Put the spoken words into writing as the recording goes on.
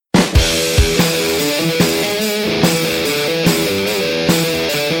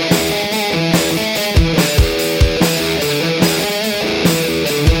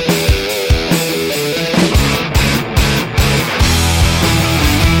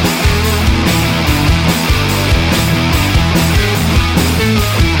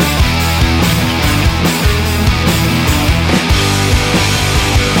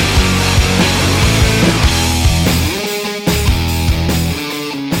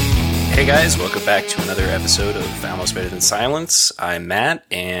Hey guys, welcome back to another episode of Almost Better Than Silence. I'm Matt,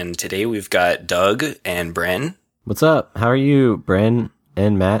 and today we've got Doug and Bren. What's up? How are you, Bren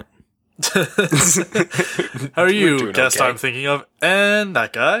and Matt? How are you, guest okay. I'm thinking of, and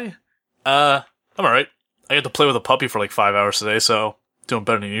that guy? I'm alright. I get to play with a puppy for like 5 hours today, so doing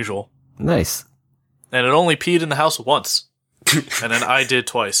better than usual. Nice. And it only peed in the house once. And then I did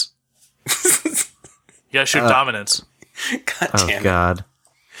twice. You gotta shoot dominance. God damn it. God.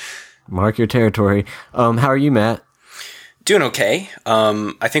 Mark your territory. How are you, Matt? Doing okay.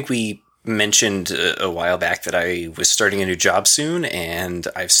 I think we mentioned a while back that I was starting a new job soon, and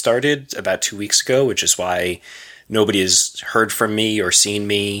I've started about 2 weeks ago, which is why nobody has heard from me or seen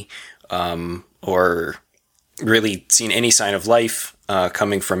me, or really seen any sign of life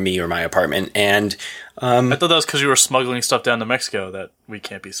coming from me or my apartment. And I thought that was because you were smuggling stuff down to Mexico that we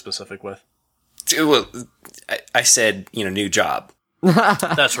can't be specific with. well, I said, new job.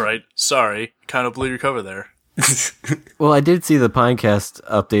 That's right. Sorry. Kind of blew your cover there. Well, I did see the Pinecast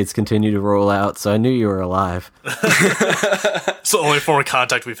updates continue to roll out, so I knew you were alive. It's the only form of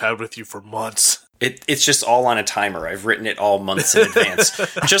contact we've had with you for months. It's just all on a timer. I've written it all months in advance.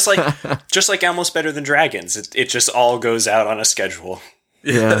 Just like Almost Better Than Dragons. It just all goes out on a schedule.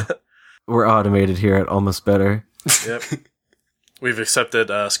 Yeah. We're automated here at Almost Better. Yep. We've accepted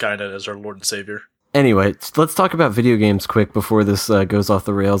Skynet as our Lord and Savior. Anyway, let's talk about video games quick before this goes off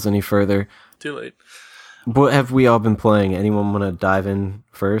the rails any further. Too late. What have we all been playing? Anyone want to dive in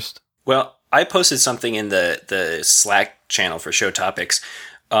first? Well, I posted something in the Slack channel for Show Topics.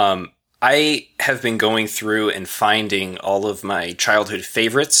 I have been going through and finding all of my childhood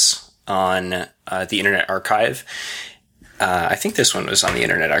favorites on the Internet Archive. I think this one was on the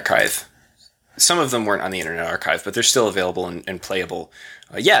Internet Archive. Some of them weren't on the Internet Archive, but they're still available and playable.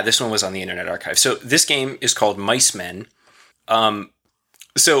 This one was on the Internet Archive. So this game is called Mice Men.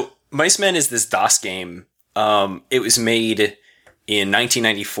 So Mice Men is this DOS game. It was made in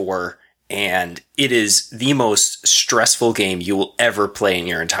 1994, and it is the most stressful game you will ever play in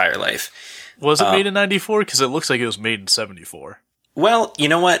your entire life. Was it made in 94? Because it looks like it was made in 74. Well, you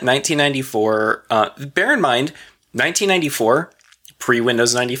know what? 1994, bear in mind, 1994,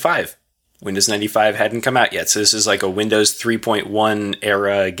 pre-Windows 95. Windows 95 hadn't come out yet, so this is like a Windows 3.1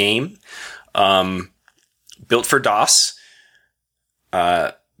 era game, built for DOS.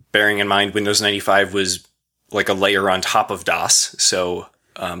 Bearing in mind, Windows 95 was like a layer on top of DOS, so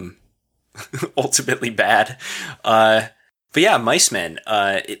ultimately bad. But yeah, Mice Men.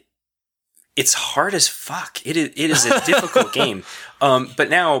 It's hard as fuck. It is a difficult game.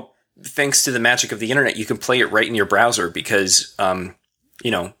 But now, thanks to the magic of the internet, you can play it right in your browser because,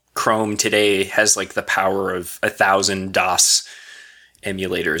 Chrome today has like the power of 1,000 DOS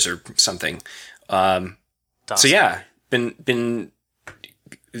emulators or something. So yeah, been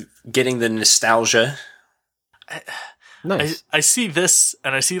getting the nostalgia. Nice. I see this,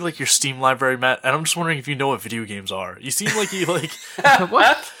 and I see like your Steam library, Matt, and I'm just wondering if you know what video games are. You seem like you like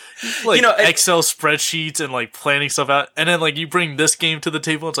What? Excel spreadsheets and like planning stuff out, and then like you bring this game to the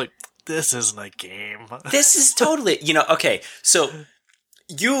table. And it's like, this isn't a game. This is totally, okay, so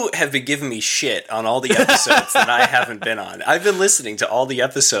you have been giving me shit on all the episodes that I haven't been on. I've been listening to all the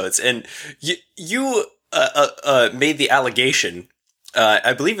episodes, and you made the allegation,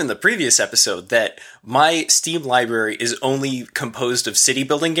 I believe in the previous episode, that my Steam library is only composed of city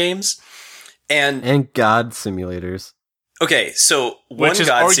building games. And God simulators. Okay, so one Which is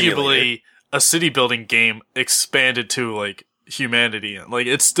God arguably simulator. a city building game expanded to like humanity. Like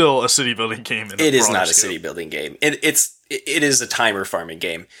it's still a city building game. It is not a city building game. It is a timer farming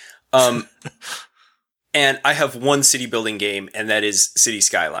game. And I have one city building game, and that is City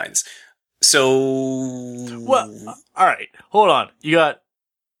Skylines. So, well, all right, hold on.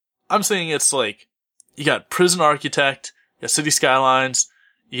 I'm saying it's like you got Prison Architect, you got City Skylines,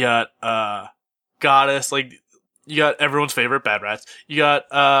 you got Goddess, like you got everyone's favorite Bad Rats. You got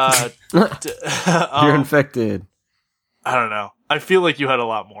You're infected. I don't know. I feel like you had a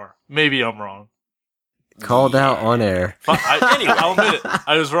lot more. Maybe I'm wrong. Called out on air. Anyway, I'll admit it.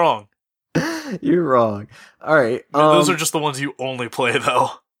 I was wrong. You're wrong. All right. Those are just the ones you only play,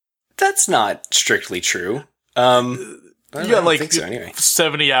 though. That's not strictly true. You got like think so, anyway.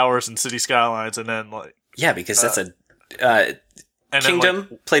 70 hours in City Skylines, and then like Yeah, because that's a and Kingdom. Then,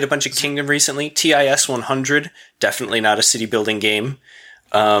 like, Played a bunch of Kingdom recently. TIS 100, definitely not a city building game.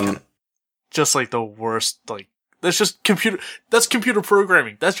 Just like the worst. Like that's just computer. That's computer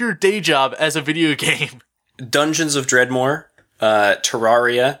programming. That's your day job as a video game. Dungeons of Dreadmore,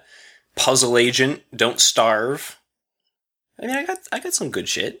 Terraria, Puzzle Agent, Don't Starve. I mean, I got some good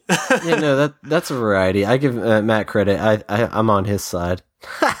shit. Yeah, no, that's a variety. I give Matt credit. I'm on his side.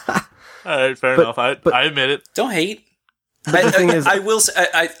 All right, fair enough. I admit it. Don't hate. The thing is, I will say,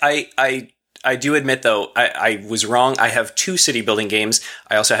 I do admit though, I was wrong. I have 2 city building games.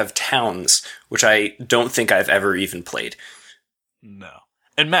 I also have Towns, which I don't think I've ever even played. No.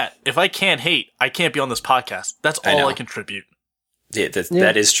 And Matt, if I can't hate, I can't be on this podcast. That's all I contribute. Yeah,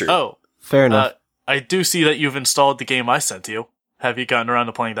 that is true. Oh, fair enough. I do see that you've installed the game I sent to you. Have you gotten around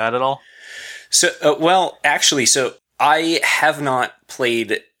to playing that at all? So, well, actually, I have not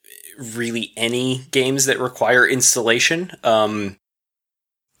played really any games that require installation.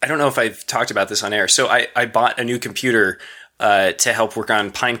 I don't know if I've talked about this on air. So I bought a new computer to help work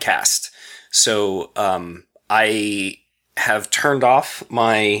on Pinecast. So I have turned off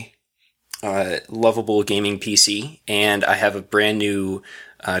my lovable gaming PC, and I have a brand new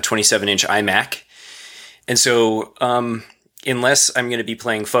 27-inch iMac. And so unless I'm going to be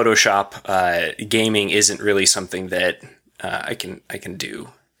playing Photoshop, gaming isn't really something that I can do.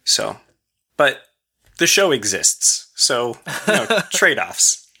 So, but the show exists, so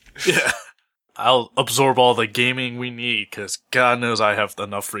trade-offs. Yeah, I'll absorb all the gaming we need because God knows I have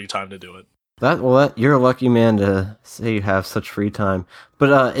enough free time to do it. You're a lucky man to say you have such free time.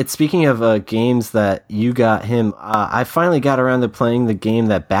 But it's speaking of games that you got him. I finally got around to playing the game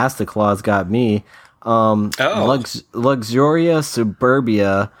that Bastaclaws got me. Luxuria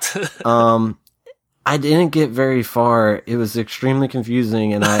Suburbia. I didn't get very far. It was extremely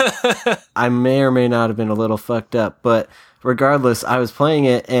confusing, and I may or may not have been a little fucked up. But regardless, I was playing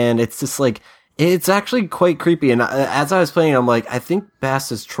it, and it's just like, it's actually quite creepy. And as I was playing, I'm like, I think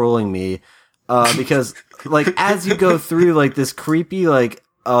Bast is trolling me, because like as you go through like this creepy like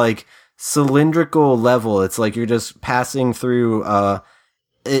cylindrical level, it's like you're just passing through.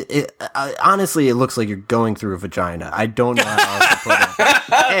 Honestly, it looks like you're going through a vagina. I don't know how else to put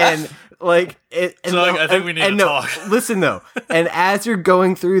it. And like it. And so I think we need to talk. Listen though, and as you're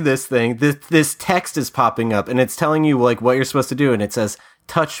going through this thing, this text is popping up, and it's telling you like what you're supposed to do, and it says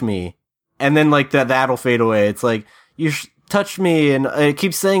 "touch me," and then like that'll fade away. It's like touch me, and it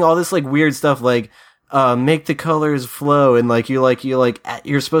keeps saying all this like weird stuff like make the colors flow, and like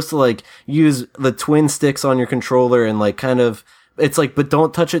you're supposed to like use the twin sticks on your controller and like kind of. It's like, but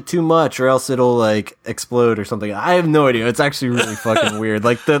don't touch it too much or else it'll like explode or something. I have no idea. It's actually really fucking weird.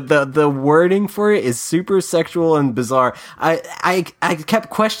 Like the wording for it is super sexual and bizarre. I kept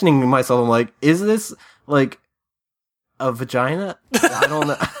questioning myself. I'm like, is this like a vagina? I don't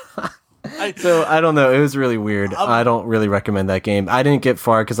know. So I don't know. It was really weird. I don't really recommend that game. I didn't get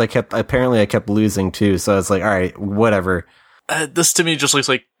far because I kept losing too. So it's like, all right, whatever. This to me just looks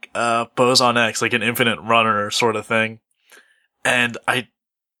like Boson X, like an infinite runner sort of thing. And I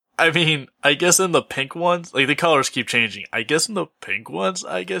mean, I guess in the pink ones, like the colors keep changing. I guess in the pink ones,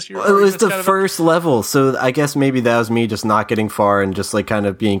 you're. It was the first level, so I guess maybe that was me just not getting far and just like kind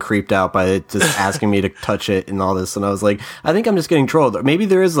of being creeped out by it, just asking me to touch it and all this. And I was like, I think I'm just getting trolled. Maybe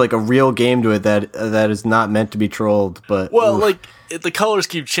there is like a real game to it that is not meant to be trolled. But like the colors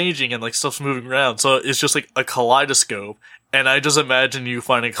keep changing and like stuff's moving around, so it's just like a kaleidoscope. And I just imagine you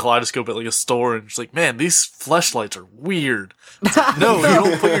finding a kaleidoscope at like a store and just like, man, these fleshlights are weird. Like, no, you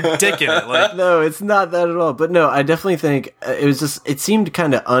don't put your dick in it. Like, no, it's not that at all. But no, I definitely think it seemed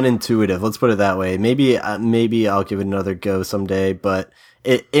kind of unintuitive. Let's put it that way. Maybe I'll give it another go someday. But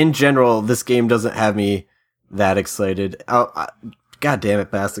in general, this game doesn't have me that excited. God damn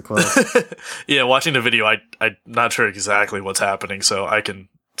it, Bastaclaws. Yeah, watching the video, I'm not sure exactly what's happening, so I can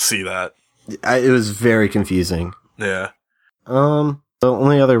see that. It was very confusing. Yeah. The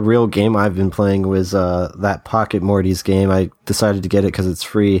only other real game I've been playing was that Pocket Morty's game. I decided to get it because it's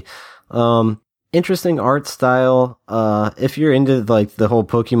free. Interesting art style. If you're into like the whole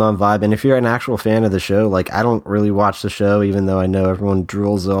Pokemon vibe, and if you're an actual fan of the show, like I don't really watch the show, even though I know everyone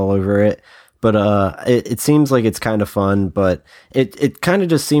drools all over it. But it seems like it's kind of fun, but it kind of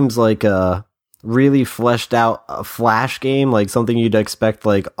just seems like a really fleshed out Flash game, like something you'd expect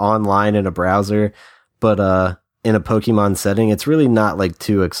like online in a browser, but in a Pokemon setting. It's really not like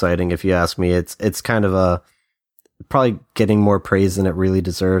too exciting if you ask me. It's kind of probably getting more praise than it really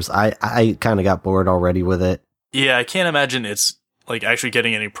deserves. I kind of got bored already with it. Yeah, I can't imagine it's like actually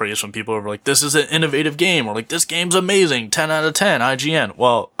getting any praise from people over like, this is an innovative game, or like, this game's amazing, 10 out of 10, IGN.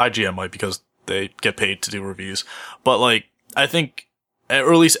 Well, IGN might because they get paid to do reviews. But like, I think,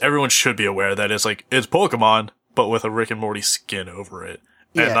 or at least everyone should be aware that it's like, it's Pokemon, but with a Rick and Morty skin over it.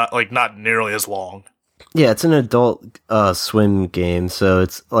 Yeah. And not nearly as long. Yeah, it's an adult swim game, so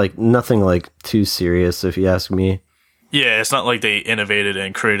it's like nothing like too serious if you ask me. Yeah, it's not like they innovated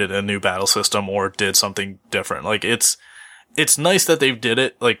and created a new battle system or did something different. Like it's nice that they did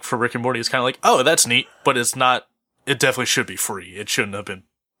it. Like for Rick and Morty, it's kind of like, oh, that's neat, but it's not. It definitely should be free. It shouldn't have been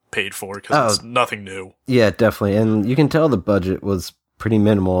paid for because it's nothing new. Yeah, definitely. And you can tell the budget was pretty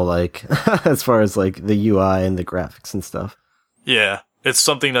minimal, like, as far as, like, the UI and the graphics and stuff. Yeah. It's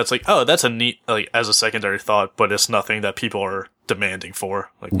something that's like, oh, that's a neat, like, as a secondary thought, but it's nothing that people are demanding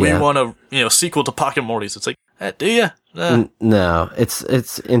for. Like, we want a, sequel to Pocket Mortys. It's like, do you? No,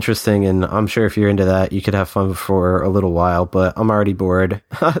 it's interesting, and I'm sure if you're into that, you could have fun for a little while, but I'm already bored.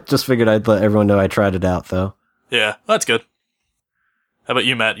 Just figured I'd let everyone know I tried it out, though. Yeah, that's good. How about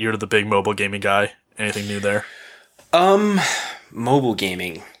you, Matt? You're the big mobile gaming guy. Anything new there? Mobile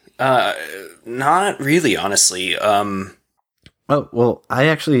gaming. Not really, honestly. Oh, well, I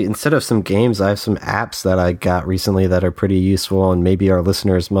actually, instead of some games, I have some apps that I got recently that are pretty useful, and maybe our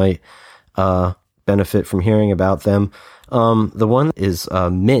listeners might benefit from hearing about them. The one is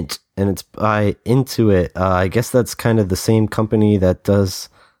Mint, and it's by Intuit. I guess that's kind of the same company that does...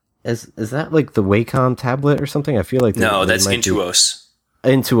 Is that like the Wacom tablet or something? I feel like... No, that's Intuos.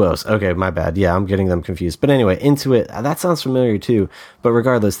 Intuos. Okay, my bad. Yeah, I'm getting them confused. But anyway, Intuit, that sounds familiar too. But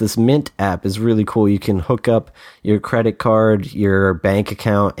regardless, this Mint app is really cool. You can hook up your credit card, your bank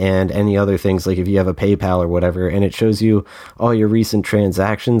account, and any other things, like if you have a PayPal or whatever, and it shows you all your recent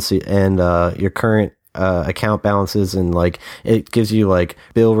transactions and your current account balances, and like it gives you like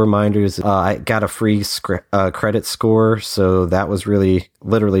bill reminders. I got a free credit score, so that was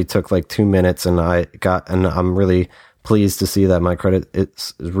literally took like 2 minutes, and I'm really pleased to see that my credit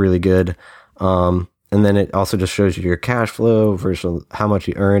is really good. And then it also just shows you your cash flow versus how much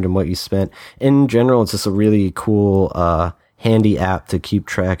you earned and what you spent. In general, it's just a really cool, handy app to keep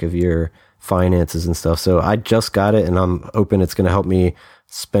track of your finances and stuff. So I just got it, and I'm hoping it's going to help me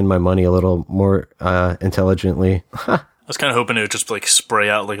spend my money a little more intelligently. I was kind of hoping it would just like spray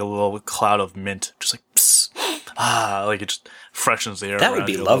out like a little cloud of mint, just like psst, like it just freshens the air. That would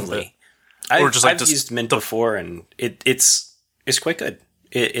be lovely. I've used Mint before, and it's quite good.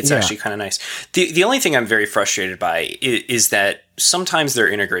 It's actually kind of nice. The only thing I'm very frustrated by is that sometimes their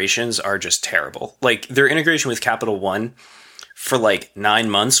integrations are just terrible. Like their integration with Capital One for like 9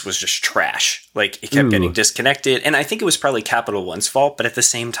 months was just trash. Like it kept getting disconnected, and I think it was probably Capital One's fault. But at the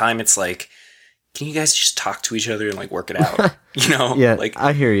same time, it's like, can you guys just talk to each other and like work it out? Yeah, like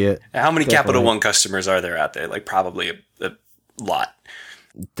I hear you. How many Capital One customers are there out there? Like probably a lot.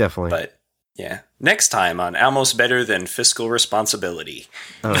 Definitely, but. Yeah. Next time on Almost Better Than Fiscal Responsibility.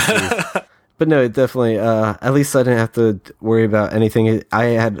 Oh, but no, definitely. At least I didn't have to worry about anything. I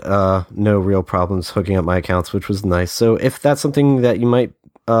had no real problems hooking up my accounts, which was nice. So if that's something that you might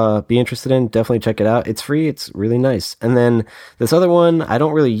be interested in, definitely check it out. It's free. It's really nice. And then this other one, I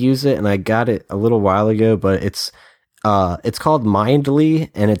don't really use it, and I got it a little while ago, but it's called Mindly,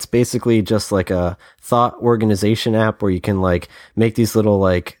 and it's basically just like a thought organization app where you can like make these little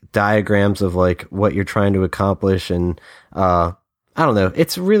like diagrams of like what you're trying to accomplish, and I don't know,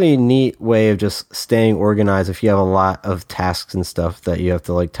 it's a really neat way of just staying organized if you have a lot of tasks and stuff that you have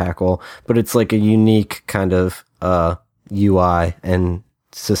to like tackle, but it's like a unique kind of UI and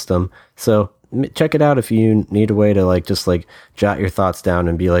system. So check it out if you need a way to like just like jot your thoughts down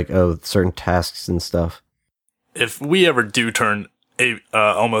and be like, oh, certain tasks and stuff. If we ever do turn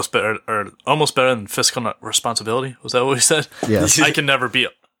almost better than Fiscal Responsibility, was that what we said? Yeah.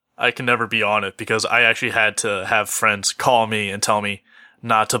 I can never be on it because I actually had to have friends call me and tell me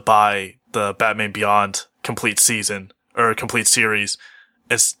not to buy the Batman Beyond complete season or complete series,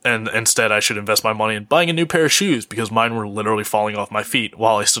 and instead I should invest my money in buying a new pair of shoes because mine were literally falling off my feet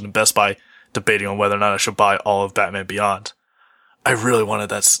while I stood in Best Buy debating on whether or not I should buy all of Batman Beyond. I really wanted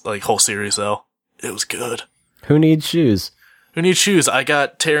that like whole series though. It was good. Who needs shoes? I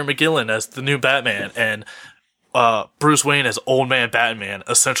got Terry McGillen as the new Batman, and Bruce Wayne as Old Man Batman,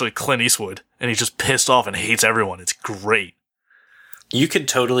 essentially Clint Eastwood, and he's just pissed off and hates everyone. It's great. You could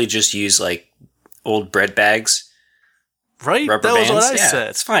totally just use like old bread bags, right? Rubber that bands. Was what I said.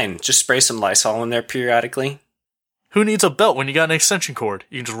 It's fine. Just spray some Lysol in there periodically. Who needs a belt when you got an extension cord?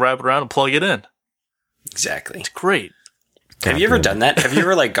 You can just wrap it around and plug it in. Exactly. It's great. Have you ever done that? Have you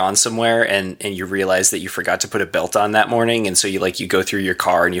ever like gone somewhere and you realize that you forgot to put a belt on that morning, and so you go through your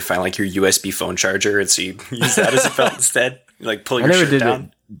car and you find like your USB phone charger, and so you use that as a belt instead? You like pull your shirt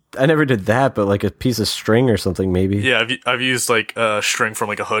down. I never did that, but like a piece of string or something maybe. Yeah, I've used like a string from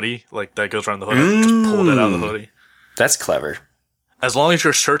like a hoodie, like that goes around the hoodie. Just pull that out of the hoodie. That's clever. As long as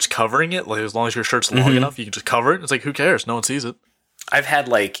your shirt's covering it, like as long as your shirt's long enough, you can just cover it. It's like, who cares? No one sees it. I've had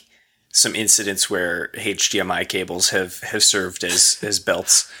like some incidents where HDMI cables have served as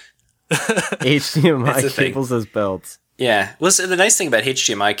belts. HDMI cables as belts. Yeah. Listen, the nice thing about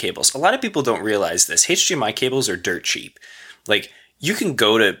HDMI cables, a lot of people don't realize this. HDMI cables are dirt cheap. Like, you can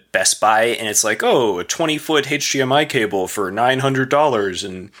go to Best Buy and it's like, oh, a 20-foot HDMI cable for $900,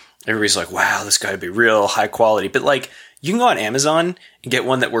 and everybody's like, wow, this got to be real high quality. But like, you can go on Amazon and get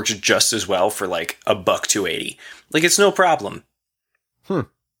one that works just as well for like $1.280. Like, it's no problem.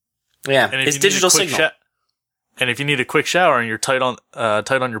 Yeah, it's digital signal. And if you need a quick shower and you're tight on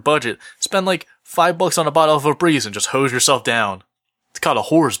your budget, spend like $5 on a bottle of Febreze and just hose yourself down. It's called a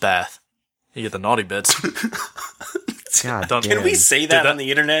whore's bath. You get the naughty bits. God, Can we say that on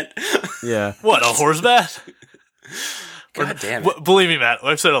the internet? Yeah. What, a whore's bath? God damn it. Believe me, Matt,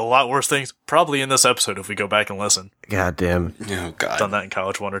 I've said a lot worse things probably in this episode if we go back and listen. God damn. Oh, God. Done that in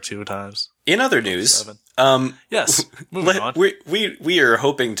college 1 or 2 times. In other news, yes, moving on. We are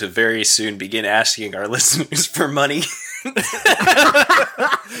hoping to very soon begin asking our listeners for money. Bad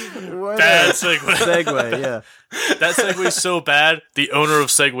segue. Yeah. That segue's so bad, the owner of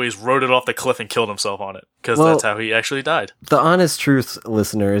Segways rode it off the cliff and killed himself on it. Because that's how he actually died. The honest truth,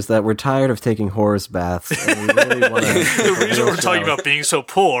 listener, is that we're tired of taking horse baths. And we really want to. The reason we're talking about being so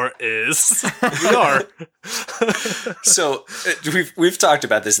poor is we are. So we've talked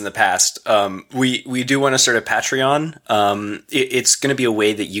about this in the past. We do want to start a Patreon. It's going to be a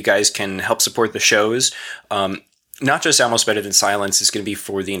way that you guys can help support the shows. Not just Almost Better Than Silence, it's going to be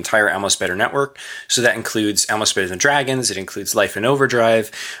for the entire Almost Better network. So that includes Almost Better Than Dragons. It includes Life in Overdrive.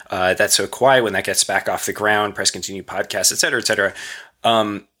 That's So Kawaii when that gets back off the ground, Press Continue podcast, et cetera, et cetera.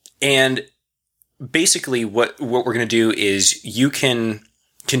 And basically what we're going to do is you can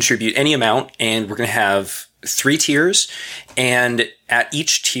contribute any amount, and we're going to have 3 tiers, and at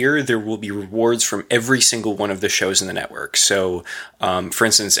each tier there will be rewards from every single one of the shows in the network. So for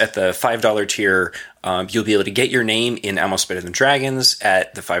instance, at the $5 tier, you'll be able to get your name in Almost Better Than Dragons.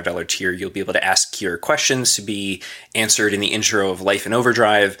 At the $5 tier, you'll be able to ask your questions to be answered in the intro of Life in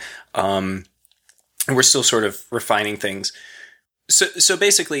Overdrive. We're still sort of refining things. So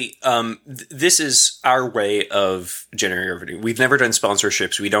basically, this is our way of generating revenue. We've never done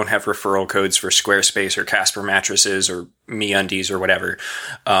sponsorships. We don't have referral codes for Squarespace or Casper mattresses or MeUndies or whatever.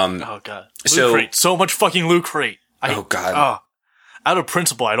 Oh god, Loot Crate. So much fucking Loot Crate. Oh god. Out of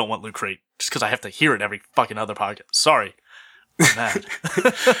principle, I don't want Loot Crate just because I have to hear it every fucking other podcast. Sorry, I'm mad.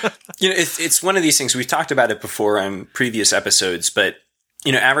 It's one of these things. We've talked about it before on previous episodes, but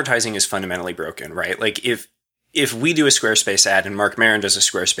advertising is fundamentally broken, right? Like if we do a Squarespace ad and Mark Maron does a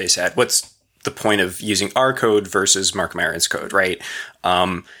Squarespace ad, what's the point of using our code versus Mark Maron's code, right?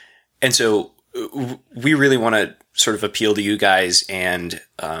 And so we really want to sort of appeal to you guys, and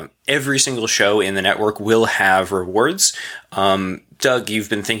every single show in the network will have rewards. Doug, you've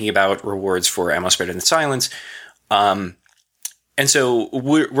been thinking about rewards for Almost Better Than Silence. And so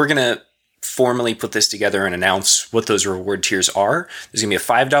we're going to formally put this together and announce what those reward tiers are. There's going to be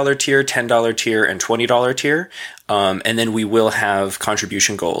a $5 tier, $10 tier, and $20 tier. And then we will have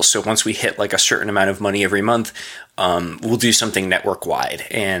contribution goals. So once we hit like a certain amount of money every month, we'll do something network wide.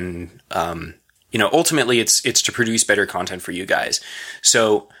 And, ultimately it's to produce better content for you guys.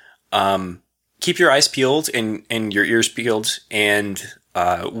 So, keep your eyes peeled and your ears peeled, and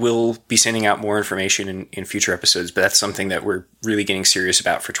we'll be sending out more information in future episodes, but that's something that we're really getting serious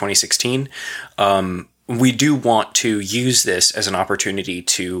about for 2016. We do want to use this as an opportunity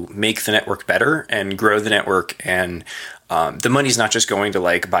to make the network better and grow the network. And the money's not just going to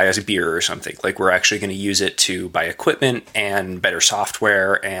like buy us a beer or something. Like, we're actually going to use it to buy equipment and better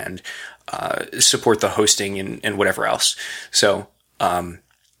software and support the hosting and whatever else. So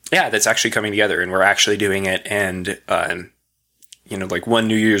that's actually coming together, and we're actually doing it. And like one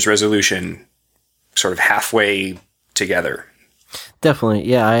New Year's resolution sort of halfway together. Definitely.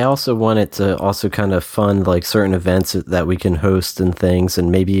 Yeah. I also want it to also kind of fund like certain events that we can host and things, and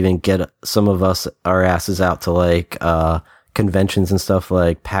maybe even get some of our asses out to like, conventions and stuff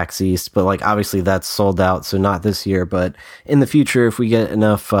like PAX East, but like obviously that's sold out. So not this year, but in the future, if we get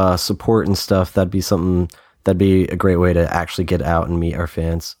enough, support and stuff, that'd be a great way to actually get out and meet our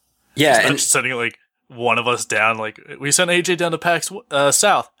fans. Yeah. And just sending like one of us down, like we sent AJ down to PAX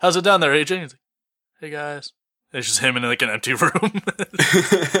South. How's it down there, AJ? He's like, hey guys. It's just him in like an empty room.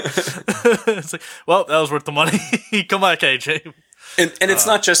 It's like, well, that was worth the money. Come back, AJ. And it's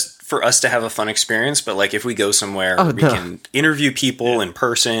not just for us to have a fun experience, but like if we go somewhere, we can interview people in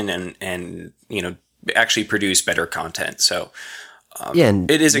person and actually produce better content. So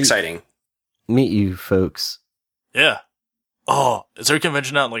and it is exciting. Meet you folks. Yeah. Oh, is there a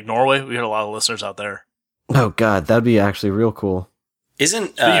convention out in like Norway? We got a lot of listeners out there. Oh god, that'd be actually real cool.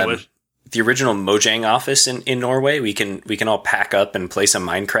 Isn't the original Mojang office in Norway? We can all pack up and play some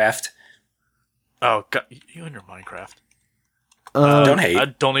Minecraft. Oh god, you and your Minecraft. Don't hate. I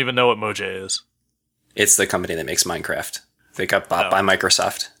don't even know what Mojang is. It's the company that makes Minecraft. They got bought by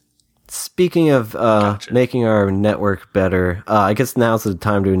Microsoft. Speaking of Gotcha. making our network better, I guess now's the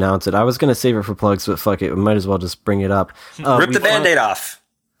time to announce it. I was going to save it for plugs, but fuck it. We might as well just bring it up. Rip the Band-Aid off.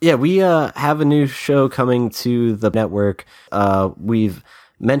 Yeah, we have a new show coming to the network. We've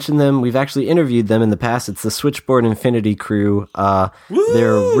mentioned them. We've actually interviewed them in the past. It's the Switchboard Infinity crew.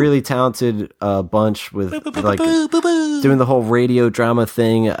 They're a really talented bunch with like doing the whole radio drama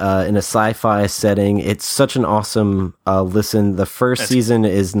thing in a sci-fi setting. It's such an awesome listen. The first season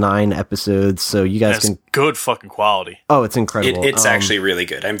is 9 episodes, so you guys can. Good fucking quality. Oh, it's incredible. It's actually really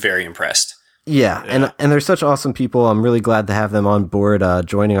good. I'm very impressed. Yeah, and they're such awesome people. I'm really glad to have them on board,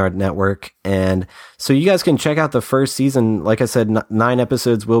 joining our network. And so you guys can check out the first season. Like I said, 9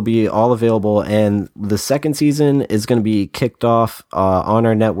 episodes will be all available, and the second season is going to be kicked off on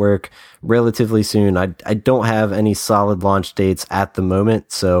our network relatively soon. I don't have any solid launch dates at the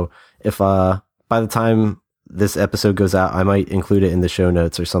moment, so if by the time this episode goes out, I might include it in the show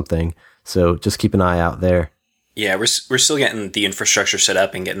notes or something. So just keep an eye out there. Yeah, we're still getting the infrastructure set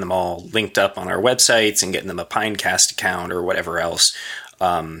up and getting them all linked up on our websites and getting them a Pinecast account or whatever else.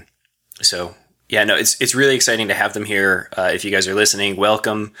 So yeah, no, it's really exciting to have them here. If you guys are listening,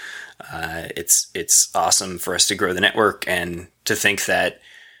 welcome. It's awesome for us to grow the network and to think that.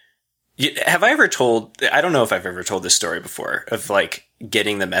 Have I ever told? I don't know if I've ever told this story before of like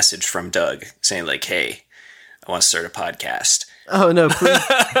getting the message from Doug saying like, "Hey, I want to start a podcast." Oh no, please,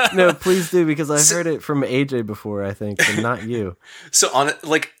 no, please do, because I've heard it from AJ before, I think, but not you. So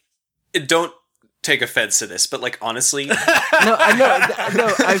don't take offense to this, but like honestly, No, I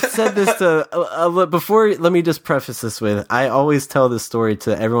know. I've said this to before. Let me just preface this with: I always tell this story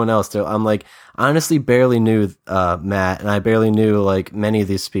to everyone else. Too. I'm like, I honestly barely knew Matt, and I barely knew like many of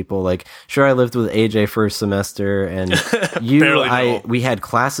these people. Like, sure, I lived with AJ for a semester, and we had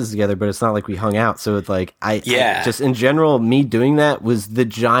classes together, but it's not like we hung out. So it's like I just in general, me doing that was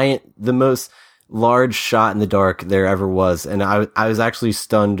the most large shot in the dark there ever was, and I was actually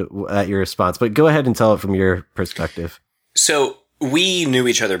stunned at your response. But go ahead and tell it from your perspective. So we knew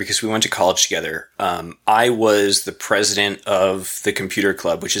each other because we went to college together. I was the president of the computer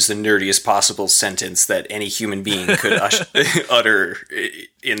club, which is the nerdiest possible sentence that any human being could utter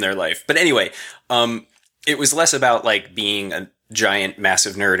in their life. But anyway, it was less about like being a giant,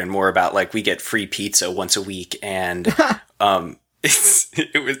 massive nerd and more about like we get free pizza once a week, and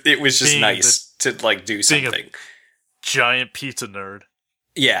it was just nice to like do something. Giant pizza nerd.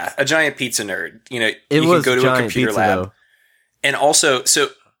 Yeah, a giant pizza nerd. You know, you can go to a computer pizza, lab. though. And also, so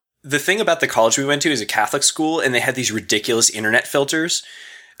the thing about the college we went to is a Catholic school, and they had these ridiculous internet filters.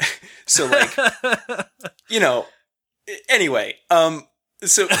 So like, you know, anyway,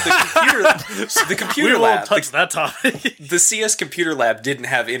 so the computer we lab, won't touch that topic. the CS computer lab didn't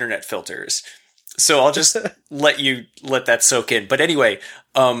have internet filters. So I'll just let that soak in. But anyway,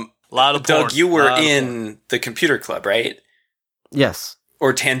 Lot of Doug, porn. you were in the computer club, right? Yes.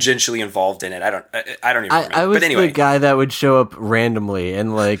 Or tangentially involved in it. I don't even remember. I was but anyway, the guy that would show up randomly,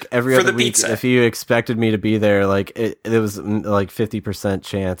 and like every For other the week, pizza. if you expected me to be there, like it was like 50%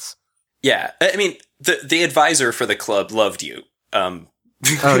 chance. yeah. I mean, the advisor for the club loved you.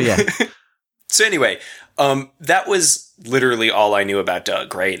 Oh yeah. So anyway, that was literally all I knew about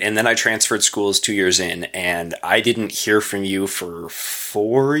Doug, right? And then I transferred schools 2 years in, and I didn't hear from you for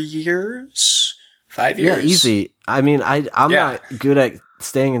 4 years, 5 years. Yeah, easy. I mean, I'm not good at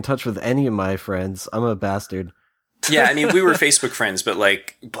staying in touch with any of my friends. I'm a bastard. Yeah, I mean, we were Facebook friends, but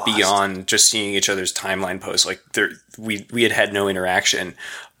like beyond just seeing each other's timeline posts, like we had no interaction.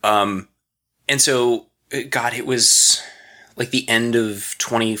 And so, God, it was like the end of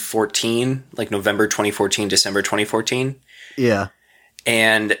 2014, like November 2014, December 2014. Yeah.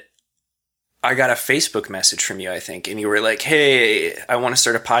 And I got a Facebook message from you, I think, and you were like, "Hey, I want to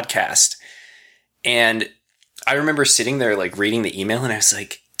start a podcast." And I remember sitting there like reading the email, and I was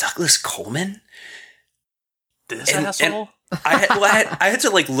like, "Douglas Coleman?" This asshole? I had to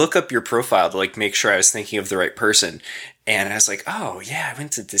like look up your profile to like make sure I was thinking of the right person. And I was like, "Oh yeah, I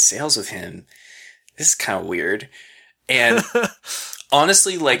went to sales with him. This is kind of weird." And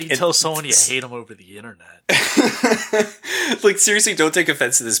honestly, like, you tell someone you hate them over the internet. Like, seriously, don't take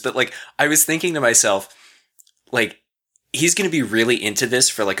offense to this, but like, I was thinking to myself, like, he's going to be really into this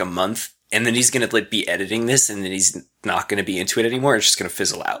for like a month, and then he's going to like be editing this, and then he's not going to be into it anymore. It's just going to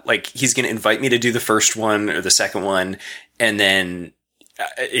fizzle out. Like, he's going to invite me to do the first one or the second one, and then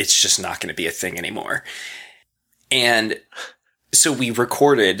it's just not going to be a thing anymore. And so we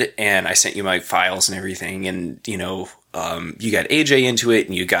recorded, and I sent you my files and everything, and you know, you got AJ into it,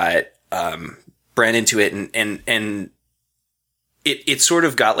 and you got Brent into it, and it sort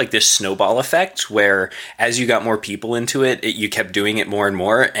of got like this snowball effect where as you got more people into it, you kept doing it more and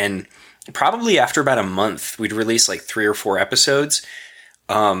more. And probably after about a month, we'd release like 3 or 4 episodes.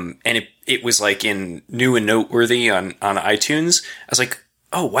 And it was like in new and noteworthy on iTunes. I was like,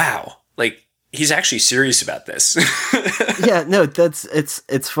 oh, wow. Like, he's actually serious about this. Yeah, no,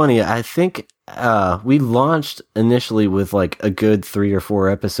 it's funny. I think we launched initially with like a good 3 or 4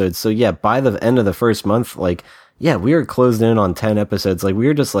 episodes. So yeah, by the end of the first month, like, yeah, we were closed in on 10 episodes. Like, we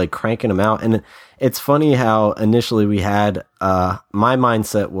were just like cranking them out. And it's funny how initially we had, my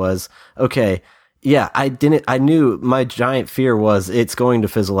mindset was, okay, yeah, I knew my giant fear was it's going to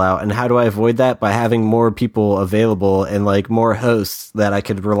fizzle out. And how do I avoid that? By having more people available and like more hosts that I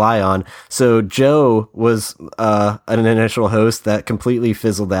could rely on. So Joe was, an initial host that completely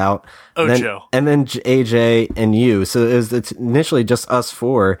fizzled out. Oh, then, Joe. And then AJ and you. So it's initially just us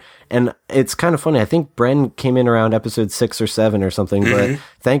 4. And it's kind of funny. I think Bren came in around episode 6 or 7 or something, but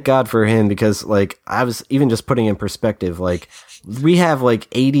thank God for him, because like I was even just putting in perspective, like we have like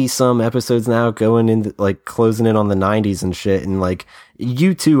 80 some episodes now going into like closing in on the 90s and shit. And like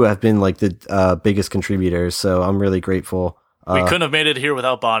you two have been like the biggest contributors. So I'm really grateful. We couldn't have made it here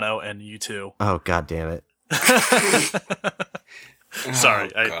without Bono and you two. Oh, God damn it. Sorry.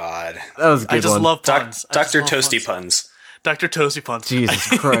 Oh, God. That was a good I just one. love puns. Dr. Toasty puns. Dr. Toasty puns.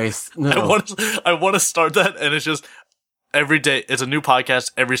 Jesus Christ. No. I want to start that, and it's just every day. It's a new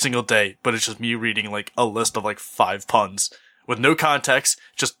podcast every single day, but it's just me reading like a list of like 5 puns with no context,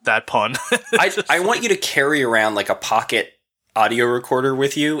 just that pun. I want you to carry around like a pocket audio recorder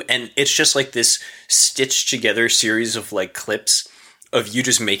with you, and it's just like this stitched together series of like clips of you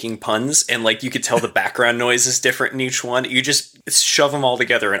just making puns, and like you could tell the background noise is different in each one. You just shove them all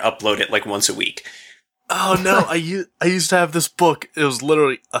together and upload it like once a week. Oh no, I used to have this book. It was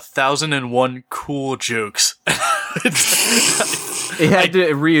literally 1,001 cool jokes. It had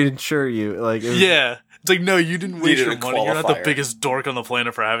to reinsure you. Like, it was, yeah. It's like, no, you didn't waste Needed your a money. You're not the qualifier. biggest dork on the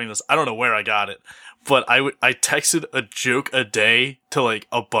planet for having this. I don't know where I got it. But I texted a joke a day to like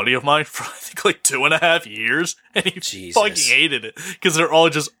a buddy of mine for I think like 2.5 years. And he Jesus. fucking hated it. Because they're all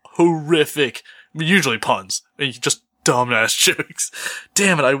just horrific. I mean, usually puns. I mean, just dumbass jokes.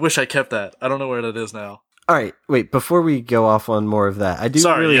 Damn it, I wish I kept that. I don't know where that is now. All right, wait, before we go off on more of that, I do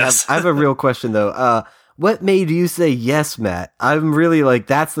Sorry, really yes. I have a real question though. What made you say yes, Matt? I'm really like,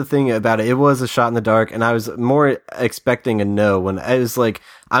 that's the thing about it. It was a shot in the dark, and I was more expecting a no when I was like,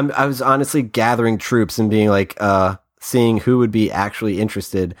 I was honestly gathering troops and being like, seeing who would be actually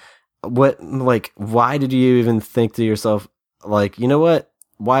interested. What, like, why did you even think to yourself, like, you know what?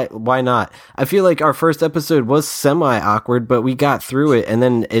 Why not? I feel like our first episode was semi-awkward, but we got through it, and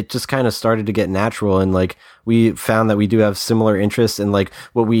then it just kind of started to get natural, and like we found that we do have similar interests, and like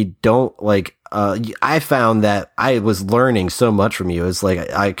what we don't like. I found that I was learning so much from you. It's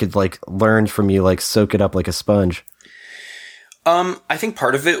like I could like learn from you, like soak it up like a sponge. I think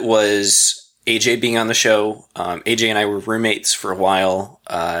part of it was AJ being on the show. AJ and I were roommates for a while,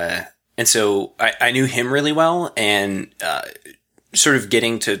 and so I knew him really well, and sort of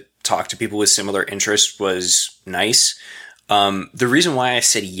getting to talk to people with similar interests was nice. The reason why I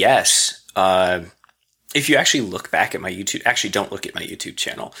said yes, if you actually look back at my YouTube, actually don't look at my YouTube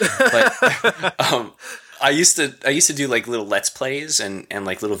channel, but I used to do like little Let's Plays and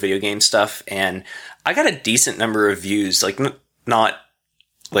like little video game stuff, and I got a decent number of views, like not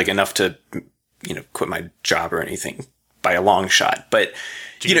like enough to, you know, quit my job or anything by a long shot, but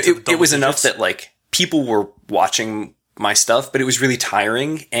you know, it was enough that like people were watching my stuff, but it was really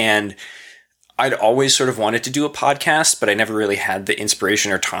tiring, and I'd always sort of wanted to do a podcast, but I never really had the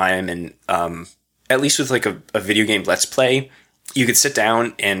inspiration or time. And at least with like a video game Let's Play, you could sit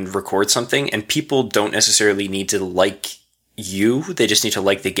down and record something, and people don't necessarily need to like you. They just need to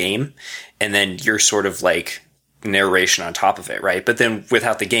like the game, and then you're sort of like narration on top of it, right? But then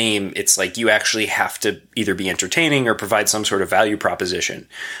without the game, it's like you actually have to either be entertaining or provide some sort of value proposition.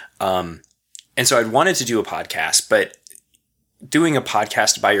 And so I'd wanted to do a podcast, but doing a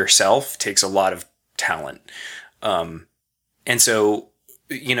podcast by yourself takes a lot of talent. And so,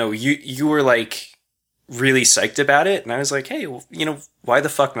 you know, you were like really psyched about it. And I was like, hey, well, you know, why the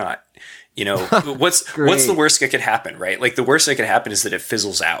fuck not? You know, what's the worst that could happen, right? Like the worst that could happen is that it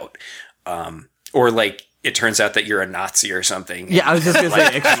fizzles out. Or like it turns out that you're a Nazi or something. Yeah, I was just gonna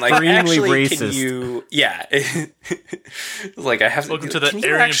say extremely racist. Can you, yeah. Like I have Welcome to to the can you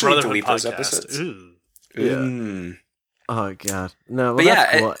Aryan actually Brotherhood delete podcast. those episodes? Ooh. Yeah. Oh God, no. Well, But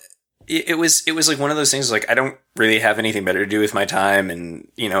that's yeah, cool. it was like one of those things. Like I don't really have anything better to do with my time, and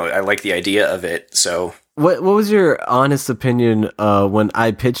you know I like the idea of it, so What was your honest opinion when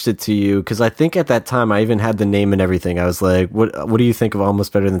I pitched it to you? Because I think at that time I even had the name and everything. I was like, "What do you think of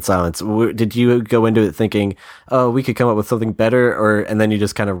Almost Better Than Silence?" Did you go into it thinking, "Oh, we could come up with something better," and then you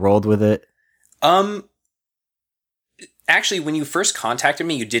just kind of rolled with it? Actually, when you first contacted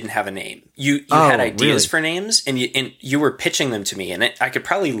me, you didn't have a name. You had ideas for names, and you were pitching them to me, and I could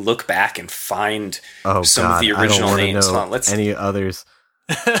probably look back and find some of the original names. Any others?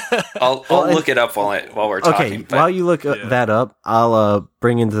 I'll look it up while we're talking. Okay, while you look that up, I'll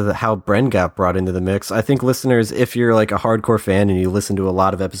bring into how Bren got brought into the mix. I think listeners, if you're like a hardcore fan and you listen to a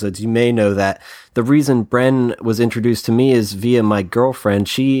lot of episodes, you may know that the reason Bren was introduced to me is via my girlfriend.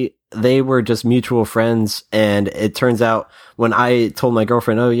 They were just mutual friends, and it turns out when I told my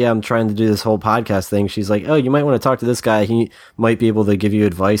girlfriend, "Oh yeah, I'm trying to do this whole podcast thing," she's like, "Oh, you might want to talk to this guy. He might be able to give you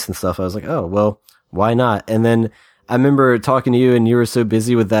advice and stuff." I was like, "Oh, well, why not?" And then I remember talking to you, and you were so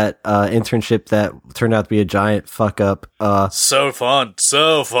busy with that internship that turned out to be a giant fuck up. So fun.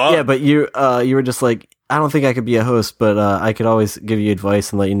 Yeah, but you were just like, I don't think I could be a host, but I could always give you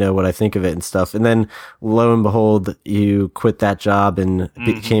advice and let you know what I think of it and stuff. And then, lo and behold, you quit that job and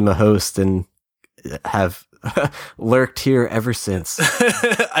became a host and have lurked here ever since.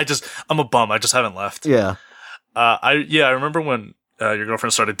 I'm a bum. I just haven't left. Yeah. I remember when your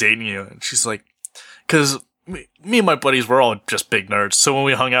girlfriend started dating you, and she's like, because me and my buddies were all just big nerds. So when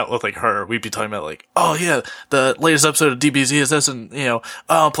we hung out with like her, we'd be talking about like, oh yeah, the latest episode of DBZ is this, and oh,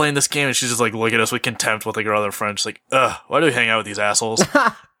 I'm playing this game, and she's just like looking at us with contempt with like her other friends. She's like, why do we hang out with these assholes?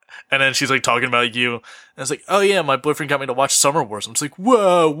 And then she's like talking about you, and it's like, oh yeah, my boyfriend got me to watch Summer Wars. I'm just like,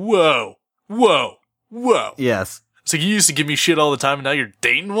 whoa. Yes. It's like, you used to give me shit all the time, and now you're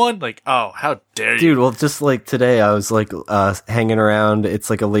dating one? Like, oh, how dare you? Dude, well, just like today, I was like hanging around. It's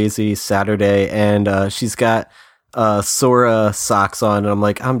like a lazy Saturday, and she's got Sora socks on, and I'm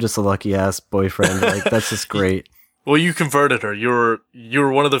like, I'm just a lucky ass boyfriend. Like, that's just great. Well, you converted her. You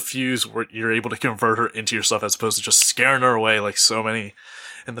were one of the few where you're able to convert her into yourself as opposed to just scaring her away like so many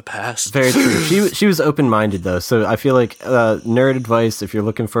in the past. Very true. She was open-minded, though, so I feel like nerd advice, if you're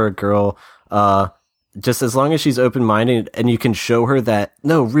looking for a girl, just as long as she's open-minded and you can show her that,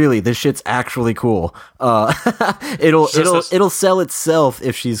 no, really, this shit's actually cool. It'll sell itself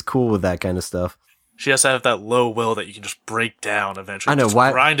if she's cool with that kind of stuff. She has to have that low will that you can just break down eventually. I know, just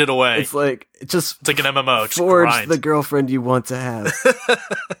why grind it away. It's like it's like an MMO. Just forge grind. the girlfriend you want to have.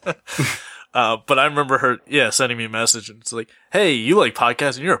 But I remember her, sending me a message, and it's like, hey, you like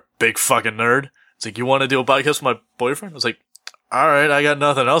podcasts, and you're a big fucking nerd. It's like, you want to do a podcast with my boyfriend? I was like, all right, I got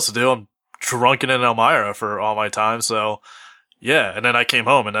nothing else to do. I'm drunken in Elmira for all my time, so yeah. And then I came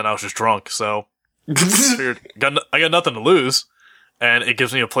home, and then I was just drunk, so figured, I got nothing to lose, and it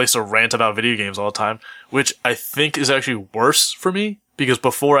gives me a place to rant about video games all the time, which I think is actually worse for me, because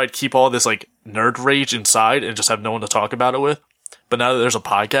before I'd keep all this like nerd rage inside and just have no one to talk about it with, but now that there's a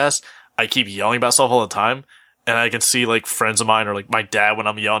podcast, I keep yelling about stuff all the time. And I can see like friends of mine or like my dad when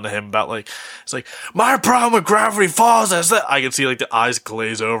I'm yelling to him about like, it's like, my problem with Gravity Falls is that I can see like the eyes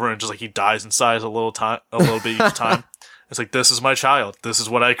glaze over and just like he dies inside a little bit each time. It's like, this is my child. This is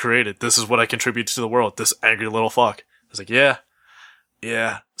what I created. This is what I contribute to the world. This angry little fuck. It's like, yeah.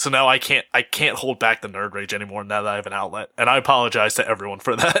 So now I can't hold back the nerd rage anymore now that I have an outlet. And I apologize to everyone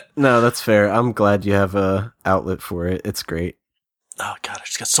for that. No, that's fair. I'm glad you have a outlet for it. It's great. Oh god, I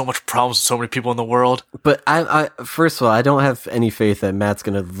just got so much problems with so many people in the world. But I first of all, I don't have any faith that Matt's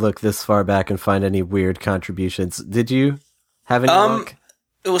gonna look this far back and find any weird contributions. Did you have any luck?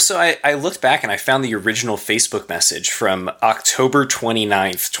 Well, so I looked back and I found the original Facebook message from October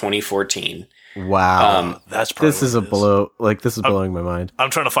 29th, 2014. Wow. That's probably this is a blow. Like, this is blowing my mind. I'm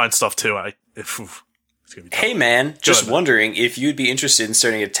trying to find stuff too. It's gonna be tough. Hey man, just wondering if you'd be interested in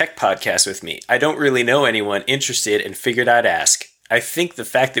starting a tech podcast with me. I don't really know anyone interested and figured I'd ask. I think the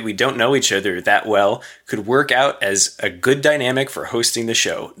fact that we don't know each other that well could work out as a good dynamic for hosting the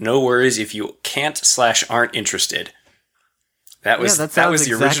show. No worries if you can't/aren't interested. That was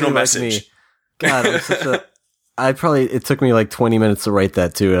the original message. Me. God, it took me like 20 minutes to write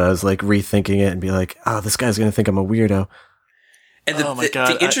that too, and I was like rethinking it and be like, oh, this guy's gonna think I'm a weirdo. And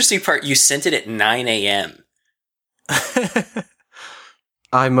the interesting part, you sent it at 9 a.m.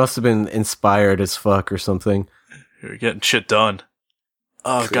 I must have been inspired as fuck or something. You're getting shit done.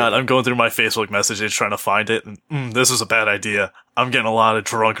 Oh god, I'm going through my Facebook messages trying to find it, and this is a bad idea. I'm getting a lot of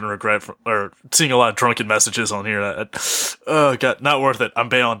drunken regret or seeing a lot of drunken messages on here. Oh god, not worth it. I'm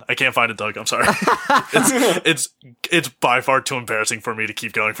bailing. I can't find it, Doug. I'm sorry. It's by far too embarrassing for me to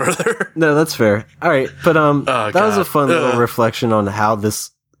keep going further. No, that's fair. All right, but that was a fun little reflection on how this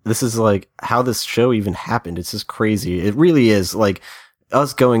is like how this show even happened. It's just crazy. It really is like.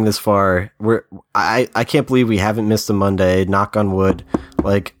 us going this far, I can't believe we haven't missed a Monday. Knock on wood,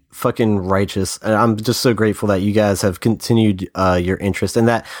 like fucking righteous. And I'm just so grateful that you guys have continued your interest and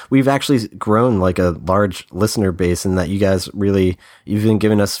that we've actually grown like a large listener base, and that you guys really you've been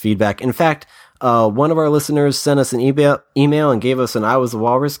giving us feedback. In fact, one of our listeners sent us an email and gave us an I Was the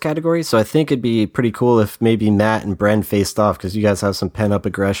Walrus category. So I think it'd be pretty cool if maybe Matt and Bren faced off, because you guys have some pent up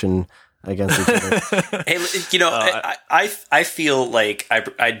aggression against each other. Hey, you know, I feel like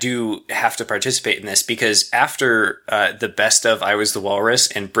I do have to participate in this, because after the best of I Was the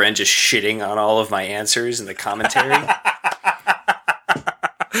Walrus and Bren just shitting on all of my answers in the commentary,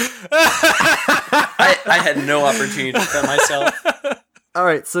 I had no opportunity to defend myself. All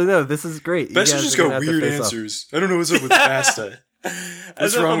right, so no, this is great. Besta just got weird answers. I don't know what's up with Basta.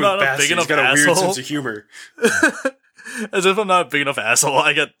 What's wrong with Basta? He's got a weird sense of humor. As if I'm not a big enough asshole,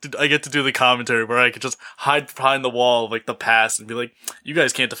 I get to do the commentary where I could just hide behind the wall of like the past and be like, "You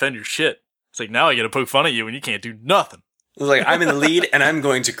guys can't defend your shit." It's like, now I get to poke fun at you and you can't do nothing. Like, I'm in the lead and I'm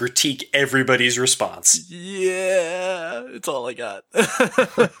going to critique everybody's response. Yeah, it's all I got.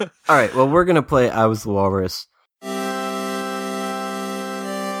 All right, well, we're gonna play I Was the Walrus.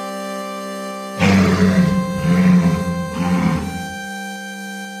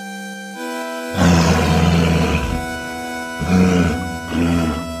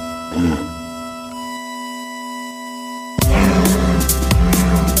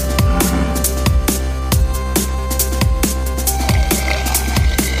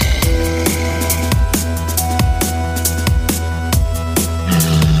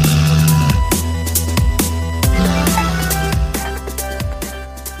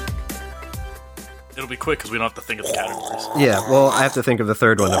 It'll be quick because we don't have to think of the categories. Yeah, well, I have to think of the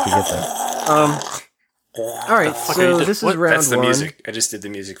third one if we get there. All right, so this is round That's the one. music. I just did the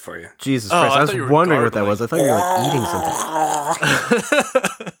music for you. Jesus Oh, Christ, I I was thought you were wondering what that gargling. was. I thought you were like eating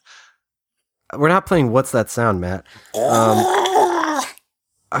something. We're not playing What's That Sound, Matt. Oh,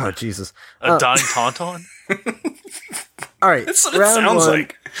 Jesus. A dying tauntaun? All right, That's what it round sounds one.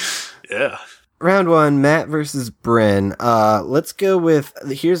 like. Yeah. Round one, Matt versus Bryn. Let's go with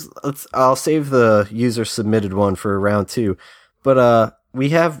I'll save the user submitted one for round two. But we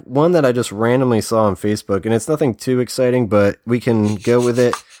have one that I just randomly saw on Facebook, and it's nothing too exciting, but we can go with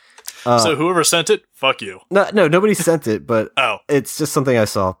it. So whoever sent it, fuck you. No, nobody sent it, but Oh. it's just something I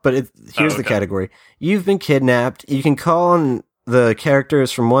saw. But here's the okay. category. You've been kidnapped. You can call on the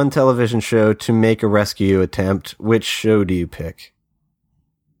characters from one television show to make a rescue attempt. Which show do you pick?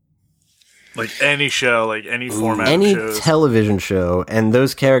 Like any show, like any format Any of shows. television show, and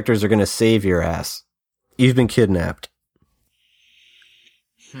those characters are going to save your ass. You've been kidnapped.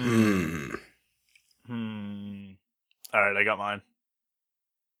 Hmm. Alright, I got mine.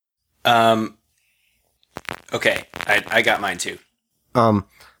 Okay, I got mine too.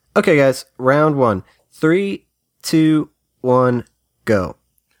 Okay, guys. Round one. 3, 2, 1, go.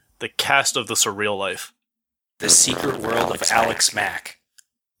 The cast of The Surreal Life. The Secret World of Alex Mack.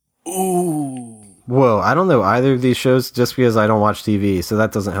 Ooh. Whoa, I don't know either of these shows just because I don't watch TV, so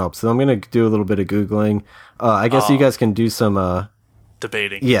that doesn't help. So I'm going to do a little bit of Googling. I guess you guys can do some,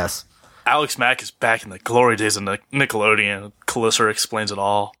 Debating. yes. Alex Mack is back in the glory days of Nickelodeon. Calissa explains it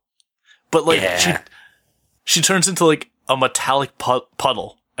all. But like, Yeah. she turns into like a metallic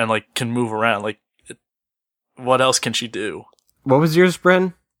puddle and like can move around. Like, what else can she do? What was yours,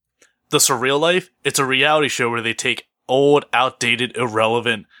 Bren? The Surreal Life, it's a reality show where they take old, outdated,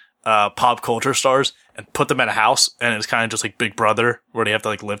 irrelevant pop culture stars and put them in a house, and it's kind of just like Big Brother, where they have to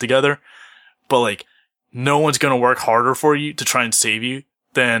like live together. But like, no one's gonna work harder for you to try and save you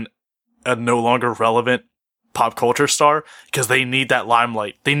than a no longer relevant pop culture star, because they need that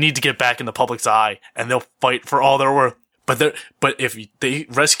limelight. They need to get back in the public's eye, and they'll fight for all they're worth. But if they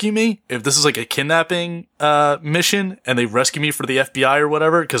rescue me, if this is like a kidnapping mission, and they rescue me for the FBI or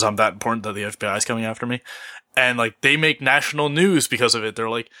whatever, because I'm that important that the FBI is coming after me, and like they make national news because of it. They're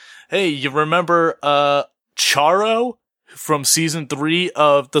like, "Hey, you remember Charo from season 3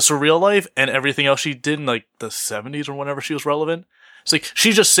 of The Surreal Life and everything else she did in like the 70s or whenever she was relevant?" It's like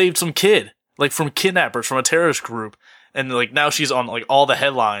she just saved some kid, like from kidnappers from a terrorist group, and like now she's on like all the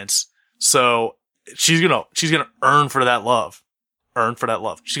headlines. So she's gonna earn for that love.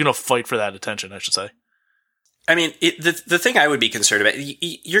 She's gonna fight for that attention, I should say. I mean, the thing I would be concerned about,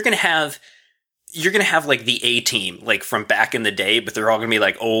 you're gonna have like the A team, like from back in the day, but they're all gonna be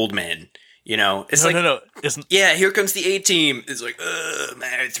like old men. You know, it's No. yeah, here comes the A team. It's like,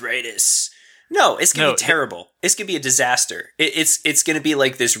 my arthritis. No, it's gonna be terrible. It's gonna be a disaster. It's gonna be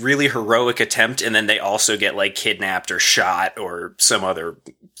like this really heroic attempt, and then they also get like kidnapped or shot or some other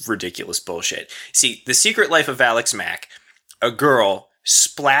ridiculous bullshit. See, The Secret Life of Alex Mack, a girl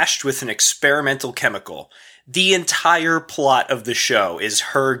splashed with an experimental chemical. The entire plot of the show is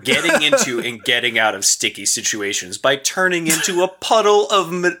her getting into and getting out of sticky situations by turning into a puddle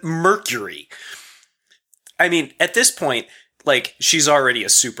of mercury. I mean, at this point, like, she's already a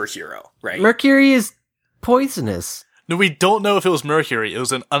superhero, right? Mercury is poisonous. No, we don't know if it was mercury. It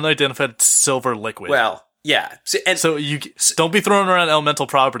was an unidentified silver liquid. Well, yeah. So you don't be throwing around elemental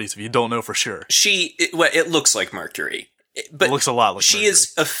properties if you don't know for sure. It looks like mercury. But it looks a lot like she mercury.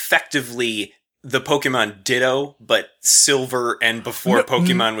 is effectively the Pokemon Ditto, but silver and before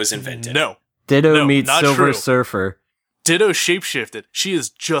Pokemon was invented. No. Ditto meets not Silver true. Surfer. Ditto shapeshifted. She is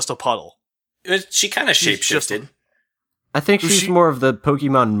just a puddle. She kind of shapeshifted. I think she's more of the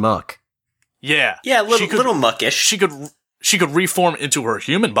Pokemon Muck. Yeah. Yeah, little muckish. She could reform into her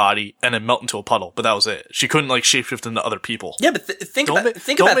human body and then melt into a puddle, but that was it. She couldn't like shapeshift into other people. Yeah, but think don't about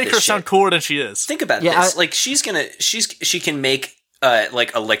make this her shit. sound cooler than she is. Think about this. Like she can make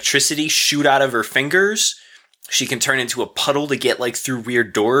like electricity shoot out of her fingers. She can turn into a puddle to get like through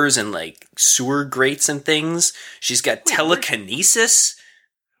weird doors and like sewer grates and things. She's got telekinesis.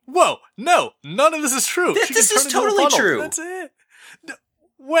 Whoa, no, none of this is true. This is totally true. That's it.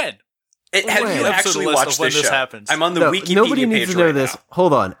 When? Have you actually watched this show? Happens. I'm on the Wikipedia Nobody page needs to know right this. now.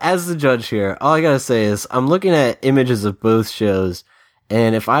 Hold on. As the judge here, all I gotta say is I'm looking at images of both shows,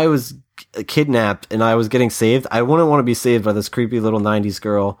 and if I was kidnapped and I was getting saved, I wouldn't want to be saved by this creepy little 90s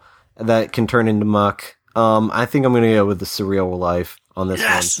girl that can turn into muck. I think I'm gonna go with the surreal life on this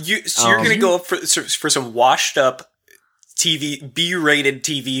one. You're gonna go for some washed up B-rated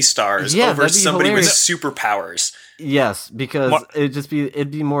TV stars over somebody hilarious. with superpowers. Yes, because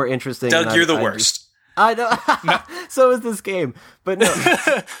it'd be more interesting. Doug, you're the worst. I know. So is this game, but no.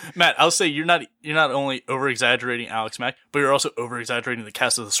 Matt, I'll say you're not only over exaggerating Alex Mack, but you're also over exaggerating the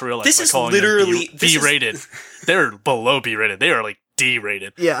cast of the Surreal Life. This is literally B-rated. They're below B-rated. They are like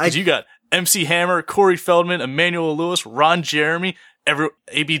D-rated. Yeah, you got MC Hammer, Corey Feldman, Emmanuel Lewis, Ron Jeremy,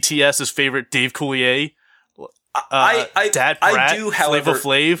 ABTS's favorite Dave Coulier. Dad Brat, I do, however,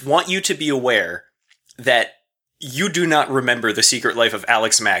 Flav. want you to be aware that you do not remember The Secret Life of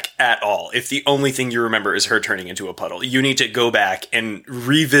Alex Mack at all. If the only thing you remember is her turning into a puddle, you need to go back and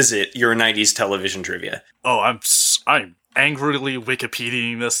revisit your 90s television trivia. Oh, I'm angrily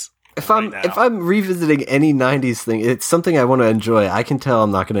Wikipediaing this. If I'm revisiting any 90s thing, it's something I want to enjoy. I can tell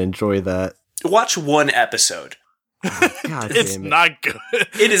I'm not going to enjoy that. Watch one episode. God it's damn it. not good.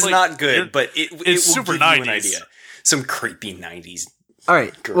 It is not good, but it will super give 90s. you an idea. Some creepy 90s. All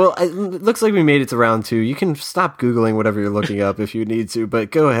right. Well, it looks like we made it to round 2. You can stop Googling whatever you're looking up if you need to,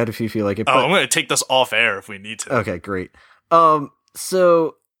 but go ahead if you feel like it. I'm going to take this off air if we need to. Okay, great.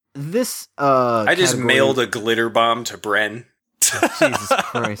 So this I just mailed a glitter bomb to Bren. Jesus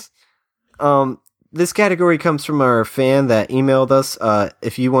Christ. This category comes from our fan that emailed us.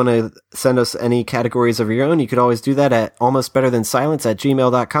 If you want to send us any categories of your own, you could always do that at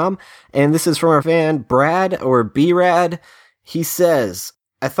almostbetterthansilence@gmail.com. And this is from our fan, Brad, or B-Rad. He says,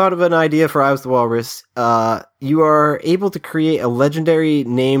 I thought of an idea for I Was the Walrus. You are able to create a legendary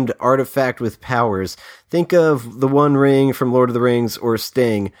named artifact with powers. Think of the One Ring from Lord of the Rings or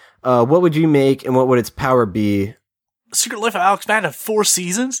Sting. What would you make and what would its power be? Secret Life of Alex Mack had 4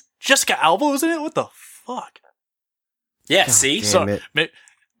 seasons? Jessica Alba was in it? What the fuck? Yeah, God see? damn it.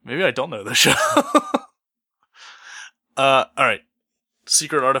 Maybe I don't know this show. Alright.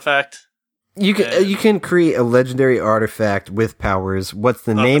 Secret artifact. You can create a legendary artifact with powers. What's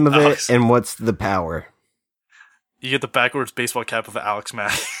the name of it and what's the power? You get the backwards baseball cap of Alex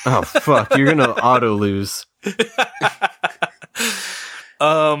Mack. Oh fuck, you're gonna auto lose.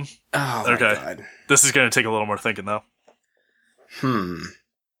 Oh my okay. God. This is gonna take a little more thinking though.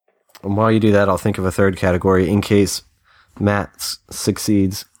 And while you do that, I'll think of a third category in case Matt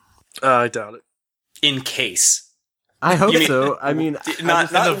succeeds. I doubt it. In case. I hope so. I mean,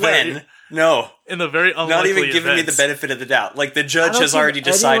 Not when. No. In the very unlikely Not even giving me the events. benefit of the doubt. Like, the I judge don't has give already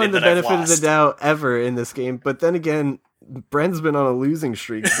decided anyone that the I've benefit of lost. the doubt ever in this game. But then again, Bren's been on a losing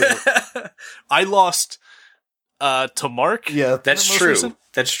streak. So. I lost to Mark. Yeah, That's most true. recent?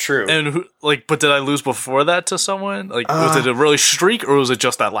 That's true. And but did I lose before that to someone? Like, was it a really streak or was it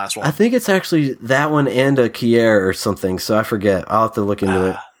just that last one? I think it's actually that one and a Kier or something. So I forget. I'll have to look into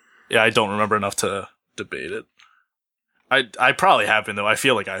it. Yeah, I don't remember enough to debate it. I probably have been though. I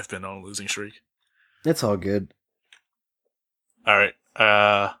feel like I've been on a losing streak. It's all good. All right.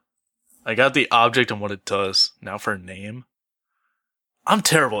 I got the object and what it does. Now for a name. I'm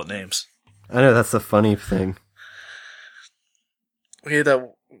terrible at names. I know that's the funny thing. We had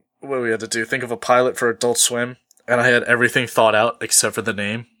what we had to do. Think of a pilot for Adult Swim, and I had everything thought out except for the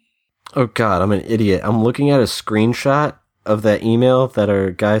name. Oh god, I'm an idiot. I'm looking at a screenshot of that email that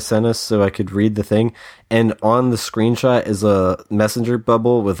our guy sent us so I could read the thing. And on the screenshot is a messenger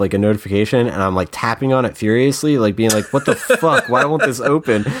bubble with like a notification, and I'm like tapping on it furiously, like being like, what the fuck? Why won't this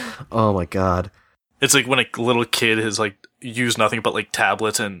open? Oh my God. It's like when a little kid has like used nothing but like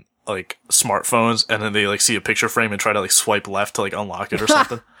tablets and like smartphones, and then they like see a picture frame and try to like swipe left to like unlock it or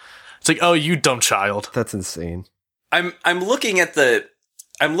something. It's like, oh, you dumb child. That's insane. I'm looking at the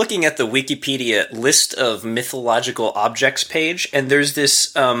Wikipedia list of mythological objects page, and there's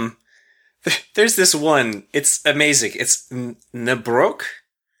this one. It's amazing. It's Nabrok,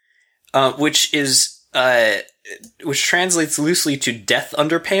 which translates loosely to death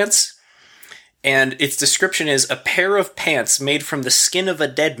underpants. And its description is a pair of pants made from the skin of a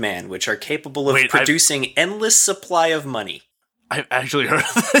dead man, which are capable of producing endless supply of money. I've actually heard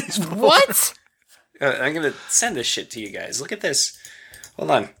of these before. What? I'm gonna send this shit to you guys. Look at this.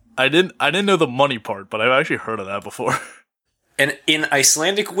 Hold on. I didn't know the money part, but I've actually heard of that before. And in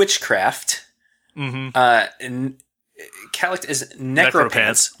Icelandic witchcraft, Calict is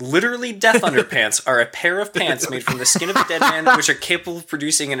necropants. Literally, death underpants are a pair of pants made from the skin of a dead man, which are capable of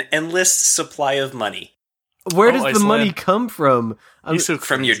producing an endless supply of money. Where does the money come from?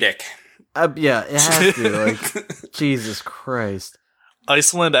 From your dick. Yeah, it has to. Like, Jesus Christ.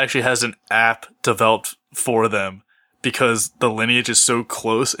 Iceland actually has an app developed for them because the lineage is so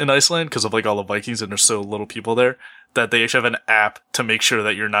close in Iceland because of like all the Vikings and there's so little people there that they actually have an app to make sure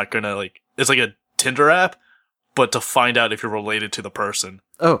that you're not gonna like, it's like a Tinder app, but to find out if you're related to the person.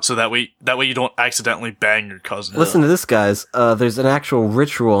 Oh. So that way you don't accidentally bang your cousin. Listen to this, guys. There's an actual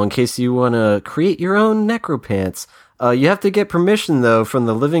ritual in case you want to create your own necropants. You have to get permission, though, from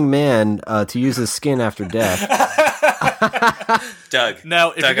the living man to use his skin after death. Doug.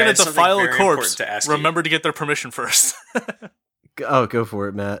 Now, if you're going to defile a corpse, remember you. to get their permission first. Go for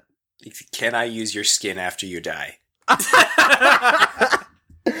it, Matt. Can I use your skin after you die?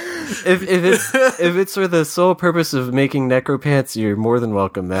 If it's for the sole purpose of making necropants, you're more than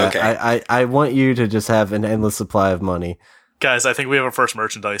welcome, Matt. Okay. I want you to just have an endless supply of money. Guys, I think we have our first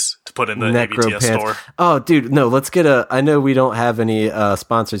merchandise to put in the ABTS store. Oh, dude, no, let's get I know we don't have any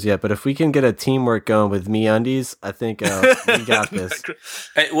sponsors yet, but if we can get a teamwork going with MeUndies, I think we got this.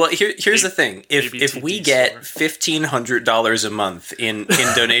 Well, here's the thing. If we get $1,500 a month in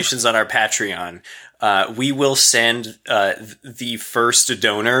donations on our Patreon, we will send the first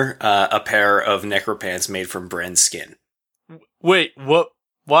donor a pair of necropants made from Bren's skin. Wait, what?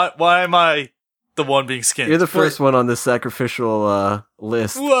 Why am I the one being skinned? You're the first one on this sacrificial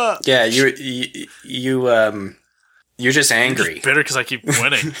list. What? Yeah, you're just angry. I'm just bitter because I keep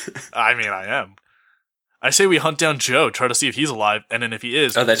winning. I mean, I am. I say we hunt down Joe, try to see if he's alive, and then if he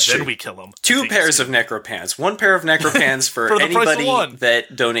is, then true. We kill him. 2 pairs of necropants. 1 pair of necropants for anybody that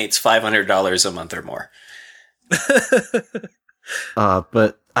donates $500 a month or more.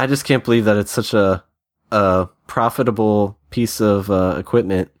 But I just can't believe that it's such a profitable piece of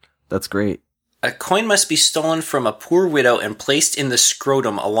equipment. That's great. A coin must be stolen from a poor widow and placed in the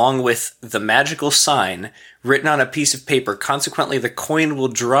scrotum along with the magical sign written on a piece of paper. Consequently, the coin will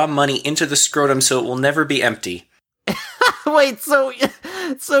draw money into the scrotum so it will never be empty. Wait, so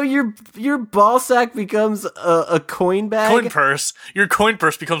your ball sack becomes a coin bag? Coin purse. Your coin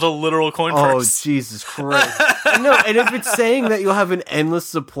purse becomes a literal coin purse. Oh, Jesus Christ. No, and if it's saying that you'll have an endless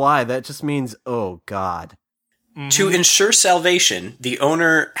supply, that just means, oh, God. Mm-hmm. To ensure salvation, the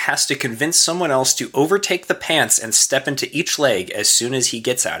owner has to convince someone else to overtake the pants and step into each leg as soon as he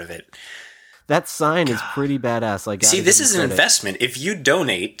gets out of it. That sign is pretty badass. Like, see, this is an investment. If you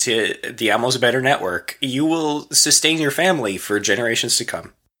donate to the Almost Better Network, you will sustain your family for generations to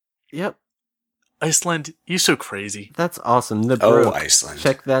come. Yep. Iceland, you're so crazy. That's awesome. Iceland.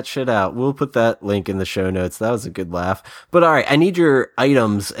 Check that shit out. We'll put that link in the show notes. That was a good laugh. But all right, I need your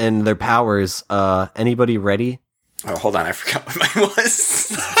items and their powers. Anybody ready? Oh, hold on. I forgot what mine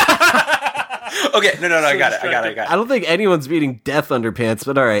was. Okay, no, I got it. I don't think anyone's beating Death Underpants,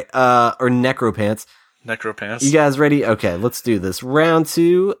 but all right. Or Necropants. Necropants. You guys ready? Okay, let's do this. Round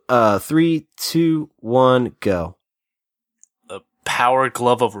 2. 3, 2, 1, go. The Power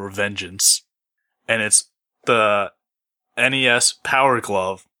Glove of Revengeance. And it's the NES Power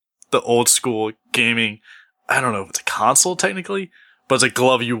Glove, the old school gaming. I don't know if it's a console technically, but it's a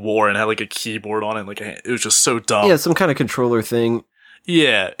glove you wore and had like a keyboard on it. Like it was just so dumb. Yeah, some kind of controller thing.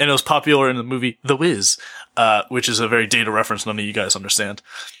 Yeah, and it was popular in the movie The Wiz, which is a very data reference none of you guys understand.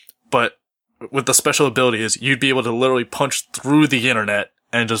 But with the special ability is you'd be able to literally punch through the internet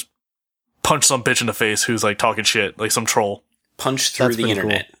and just punch some bitch in the face who's like talking shit, like some troll. Punch through the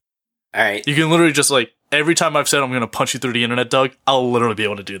internet. Cool. All right. You can literally just like, every time I've said I'm going to punch you through the internet, Doug, I'll literally be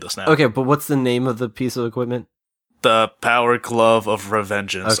able to do this now. Okay, but what's the name of the piece of equipment? The Power Glove of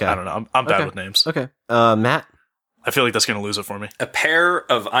Revengeance. Okay. I don't know. I'm bad Okay. with names. Okay. Matt? I feel like that's going to lose it for me. A pair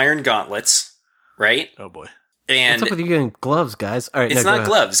of iron gauntlets, right? Oh boy. And What's up with you getting gloves, guys? All right, it's no, go not ahead.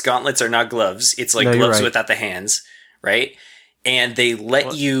 gloves. Gauntlets are not gloves. It's like No, you're gloves right. without the hands, right? And they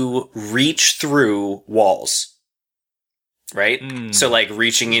let you reach through walls, right? Mm. So like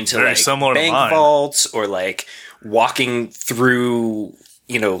reaching into Very like similar to bank mine. vaults or like walking through,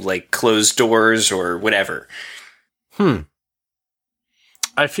 like closed doors or whatever.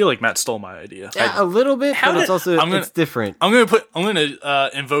 I feel like Matt stole my idea. Yeah, a little bit, How but it's did- also I'm gonna- it's different. I'm gonna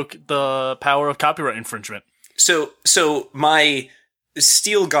invoke the power of copyright infringement. So my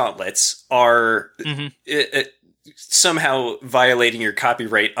steel gauntlets are Mhm. somehow violating your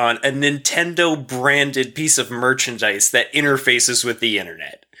copyright on a Nintendo branded piece of merchandise that interfaces with the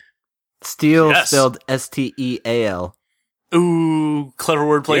internet. Steel Yes. spelled STEAL. Ooh, clever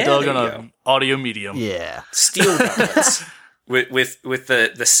wordplay, Yeah, Doug, there on you an audio medium. Yeah. Steel gauntlets with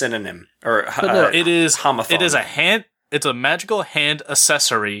the synonym or no, It is homophone. It is it's a magical hand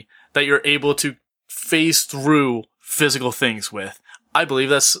accessory that you're able to phase through physical things with. I believe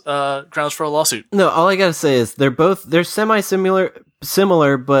that's grounds for a lawsuit. No, all I gotta say is they're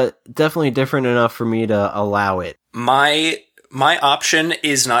similar, but definitely different enough for me to allow it. my option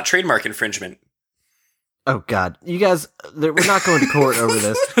is not trademark infringement. Oh God, you guys, we're not going to court over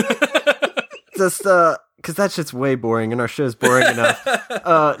this. Just because that shit's way boring, and our show's boring enough.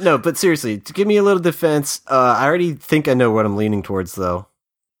 No, but seriously, to give me a little defense, I already think I know what I'm leaning towards, though.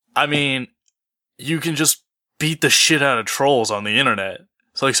 I mean, you can just beat the shit out of trolls on the internet.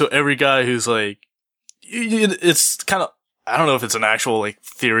 So every guy who's like, it's kind of, I don't know if it's an actual like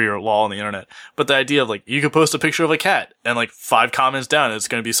theory or law on the internet, but the idea of like, you could post a picture of a cat and like 5 comments down, it's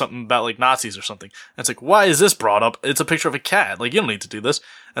going to be something about like Nazis or something. And it's like, why is this brought up? It's a picture of a cat. Like, you don't need to do this.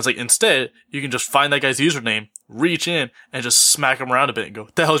 And it's like, instead, you can just find that guy's username, reach in and just smack him around a bit and go,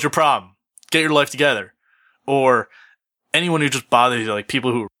 the hell's your problem? Get your life together. Or anyone who just bothers you, like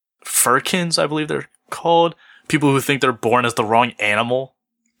people who furkins, I believe they're called. People who think they're born as the wrong animal.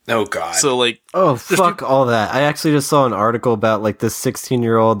 Oh God. So like, Oh, fuck all that. I actually just saw an article about like this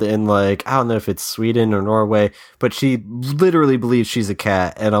 16-year-old in like, I don't know if it's Sweden or Norway, but she literally believes she's a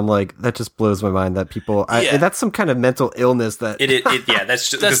cat. And I'm like, that just blows my mind that people, Yeah. that's some kind of mental illness that. yeah,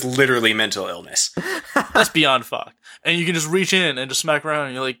 that's literally mental illness. that's beyond fucked. And you can just reach in and just smack around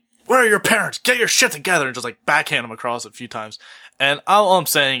and you're like, where are your parents? Get your shit together, and just like backhand them across a few times. And all I'm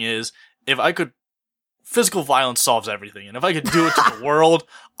saying is, if I could, physical violence solves everything. And if I could do it to the world,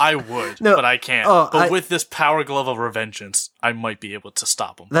 I would, No, but I can't. But with this power glove of revengeance, I might be able to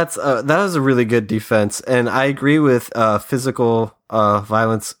stop them. That was a really good defense, and I agree with physical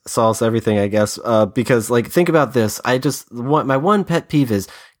violence solves everything, I guess. Because like, think about this. My one pet peeve is,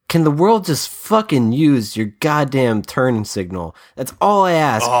 can the world just fucking use your goddamn turn signal? That's all I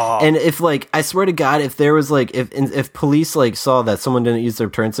ask. Oh. And if like, I swear to God, if there was like, if police like saw that someone didn't use their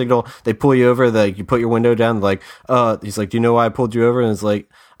turn signal, they pull you over, like you put your window down, like, he's like, do you know why I pulled you over? And it's like,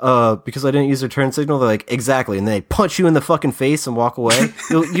 because I didn't use their turn signal. They're like, exactly. And then they punch you in the fucking face and walk away.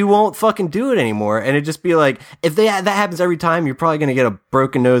 you won't fucking do it anymore. And it'd just be like, if that happens every time, you're probably going to get a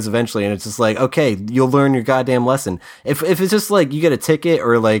broken nose eventually. And it's just like, okay, you'll learn your goddamn lesson. If it's just like you get a ticket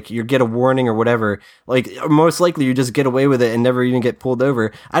or like you get a warning or whatever, like most likely you just get away with it and never even get pulled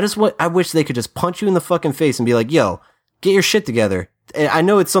over. I wish they could just punch you in the fucking face and be like, yo, get your shit together. I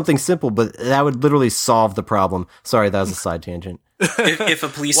know it's something simple, but that would literally solve the problem. Sorry, that was a side tangent. if a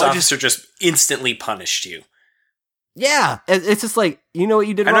police officer just instantly punished you. Yeah, it's just like, you know what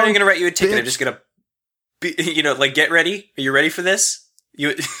you did I'm wrong? not even going to write you a ticket. bitch. I'm just going to, like, get ready. Are you ready for this?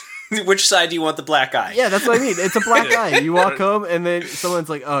 Which side do you want the black eye? Yeah, that's what I mean. It's a black eye. You walk home and then someone's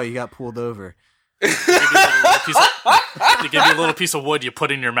like, oh, you got pulled over. They give you a little piece of wood you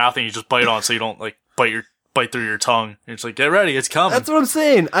put in your mouth and you just bite on so you don't like bite through your tongue. And it's like, get ready, it's coming. That's what I'm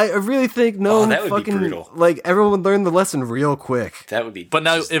saying. I really think no one that would be fucking, brutal. like, everyone would learn the lesson real quick. That would be. But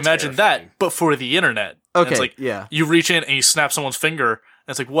now just imagine terrifying. that, but for the internet. And Okay, it's like, yeah. you reach in and you snap someone's finger, and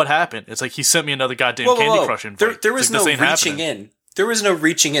it's like, what happened? It's like, he sent me another goddamn Whoa, whoa, Candy whoa. Crush invite. There was It's like, no this ain't reaching happening. in. There was no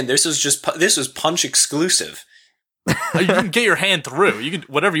reaching in. This was Punch exclusive. You can get your hand through. You can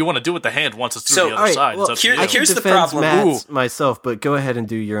whatever you want to do with the hand once it's through So, the other All right, side. well, It's up to here- you. I can here's the defend problem. Matt's myself, but go ahead and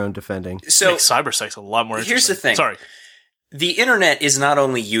do your own defending. So Make cybersex a lot more interesting. here's the thing. Sorry. The internet is not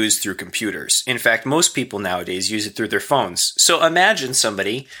only used through computers. In fact, most people nowadays use it through their phones. So imagine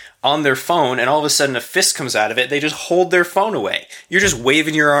somebody on their phone and all of a sudden a fist comes out of it. They just hold their phone away. You're just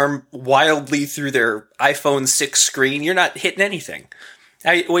waving your arm wildly through their iPhone 6 screen. You're not hitting anything.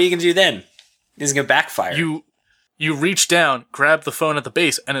 What are you going to do then? It's going to backfire. You reach down, grab the phone at the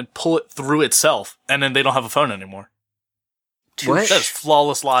base, and then pull it through itself, and then they don't have a phone anymore. What? That's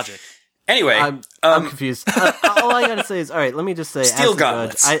flawless logic. Anyway, I'm confused. All I gotta say is, all right, let me just say, Steel as the judge,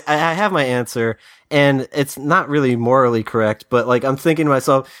 gauntlets. I have my answer, and it's not really morally correct, but like I'm thinking to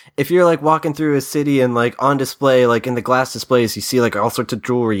myself, if you're like walking through a city and like on display, like in the glass displays, you see like all sorts of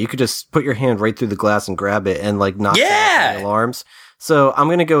jewelry, you could just put your hand right through the glass and grab it and like knock down the alarms. So I'm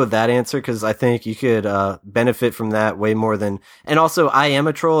gonna go with that answer because I think you could benefit from that way more than. And also, I am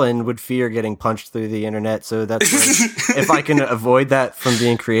a troll and would fear getting punched through the internet. So that's like, if I can avoid that from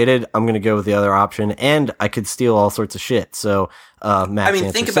being created, I'm gonna go with the other option. And I could steal all sorts of shit. So Matt's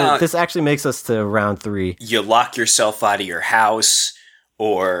answer. think So about this actually makes us to round 3. You lock yourself out of your house,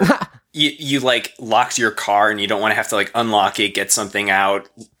 or you like locked your car and you don't want to have to like unlock it, get something out,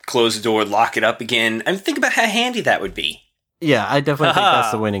 close the door, lock it up again. I mean, think about how handy that would be. Yeah, I definitely think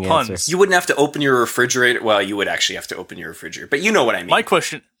that's the winning Puns. answer. You wouldn't have to open your refrigerator. Well, you would actually have to open your refrigerator, but you know what I mean. My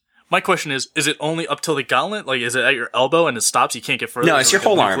question is it only up till the gauntlet? Like, is it at your elbow and it stops? You can't get further? No, it's your like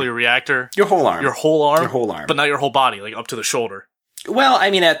whole arm. Nuclear reactor? Your whole arm. Your whole arm? Your whole arm. But not your whole body, like up to the shoulder. Well, I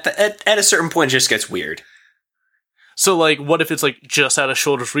mean, at a certain point, it just gets weird. So, like, what if it's, like, just out of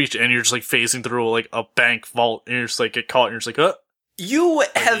shoulder's reach and you're just, like, phasing through, like, a bank vault and you're just, like, get caught and you're just, like, You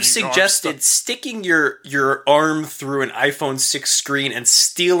have your suggested sticking your arm through an iPhone 6 screen and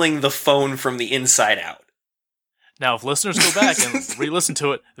stealing the phone from the inside out. Now, if listeners go back and re-listen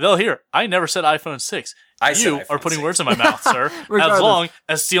to it, they'll hear, I never said iPhone 6. I said You iPhone are putting 6. words in my mouth, sir, as Regardless. long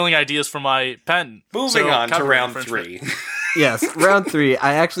as stealing ideas from my patent. Moving on to copyright round infringement. 3. Yes, round 3.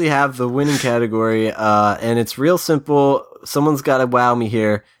 I actually have the winning category, and it's real simple. Someone's got to wow me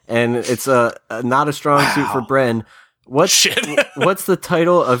here, and it's not a strong suit for Bren. What's the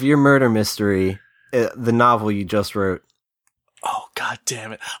title of your murder mystery, the novel you just wrote? Oh, god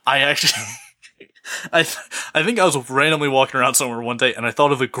damn it. I actually... I think I was randomly walking around somewhere one day, and I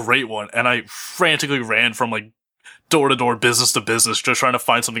thought of a great one, and I frantically ran from, like, door to door, business to business, just trying to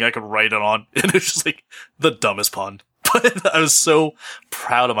find something I could write it on, and it was just, like, the dumbest pun. But I was so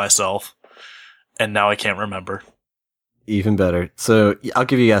proud of myself, and now I can't remember. Even better. So I'll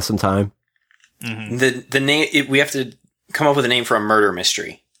give you guys some time. Mm-hmm. The name, we have to come up with a name for a murder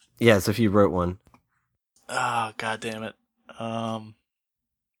mystery. Yes, if you wrote one. Oh, god damn it.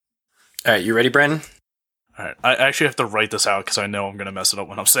 All right, you ready, Bren? Alright, I actually have to write this out because I know I'm going to mess it up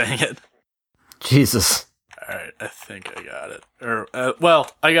when I'm saying it. Jesus. Alright, I think I got it.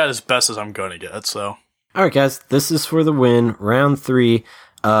 Well, I got as best as I'm going to get, so. Alright, guys, this is for the win. Round 3.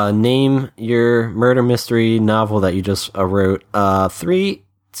 Name your murder mystery novel that you just wrote. 3,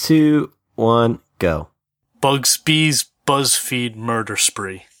 2, 1, go. Bugsby's BuzzFeed Murder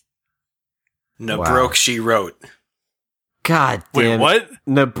Spree. No Wow. broke, she wrote. God damn Wait, what?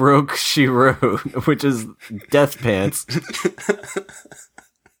 Nabroke She Wrote, which is Death Pants.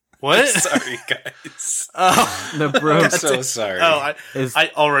 What? Sorry, guys. Oh, Nabroke. I'm so sorry.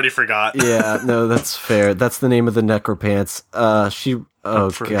 I already forgot. Yeah, no, that's fair. That's the name of the Necropants.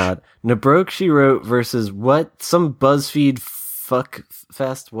 God. Nabroke She Wrote versus what? Some BuzzFeed fuck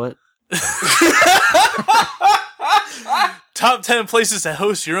fest? What? Top 10 places to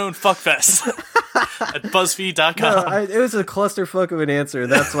host your own fuckfest at BuzzFeed.com. No, it was a clusterfuck of an answer.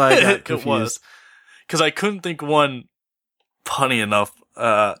 That's why I got confused. It was. Because I couldn't think one punny enough,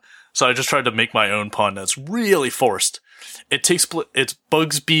 so I just tried to make my own pun that's really forced. It's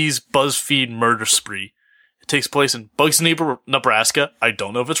Bugsby's BuzzFeed Murder Spree. It takes place in Bugsney, Nebraska. I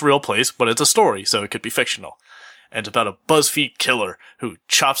don't know if it's a real place, but it's a story, so it could be fictional. And it's about a BuzzFeed killer who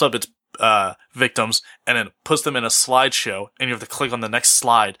chops up its victims and then puts them in a slideshow, and you have to click on the next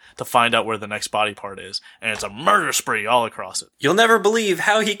slide to find out where the next body part is. And it's a murder spree all across it. You'll never believe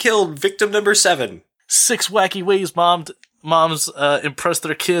how he killed victim number 7. 6 wacky ways moms impress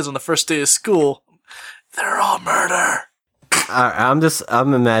their kids on the first day of school. They're all murder.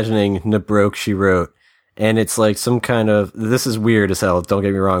 I'm imagining Nabroke She Wrote, and it's like some kind of, this is weird as hell, don't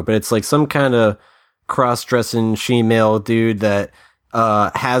get me wrong, but it's like some kind of cross-dressing she-male dude that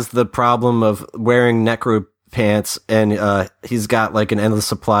has the problem of wearing necro pants, and he's got like an endless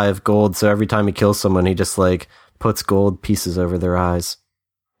supply of gold, so every time he kills someone, he just like puts gold pieces over their eyes.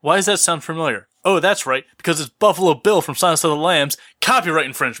 Why does that sound familiar? Oh, that's right, because it's Buffalo Bill from Silence of the Lambs, copyright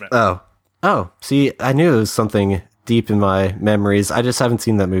infringement. Oh, see, I knew it was something deep in my memories. I just haven't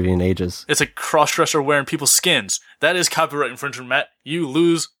seen that movie in ages. It's a cross-dresser wearing people's skins. That is copyright infringement, Matt. You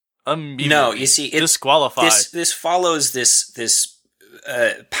lose immediately. No, you see, disqualified. This follows this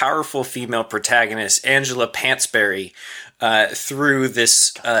powerful female protagonist, Angela Pantsbury, through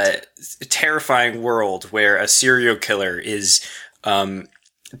this terrifying world where a serial killer is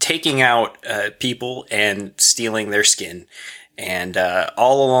taking out people and stealing their skin, and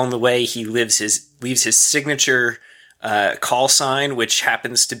all along the way he leaves his signature call sign, which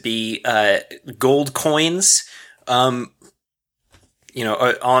happens to be gold coins. On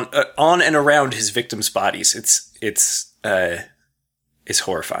and around his victims' bodies. It's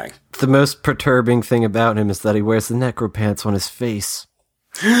horrifying. The most perturbing thing about him is that he wears the necropants on his face.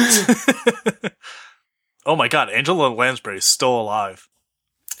 Oh my god, Angela Lansbury is still alive.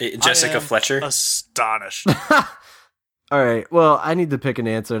 Jessica Fletcher? Astonished. All right, well, I need to pick an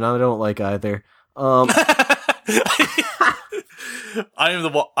answer, and I don't like either. I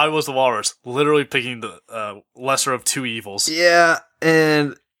was the walrus, literally picking the lesser of two evils. Yeah,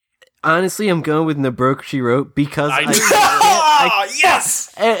 and honestly, I'm going with Nabroke She Wrote because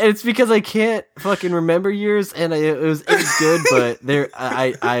yes! And it's because I can't fucking remember yours, and it was good, but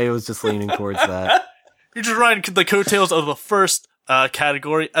I was just leaning towards that. You're just riding the coattails of the first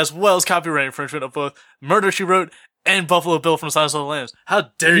category, as well as copyright infringement of both Murder, She Wrote and Buffalo Bill from Silence of the Lambs.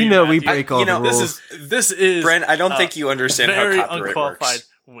 How dare you? You know, Matthew? we break all the rules. This is Brent, I don't think you understand how very copyright unqualified works.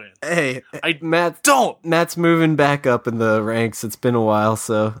 win. Hey, I Matt's moving back up in the ranks. It's been a while,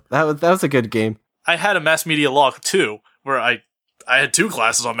 so that was a good game. I had a mass media law too, where I had 2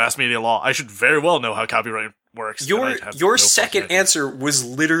 classes on mass media law. I should very well know how copyright works. Your second answer was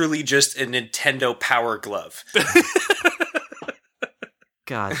literally just a Nintendo Power Glove.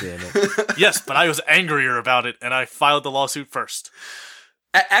 God damn it. Yes, but I was angrier about it, and I filed the lawsuit first.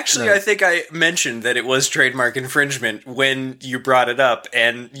 Actually, No. I think I mentioned that it was trademark infringement when you brought it up,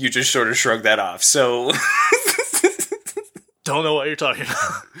 and you just sort of shrugged that off. So, Don't know what you're talking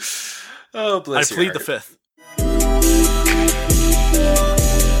about. oh, bless I your plead the heart. 5th.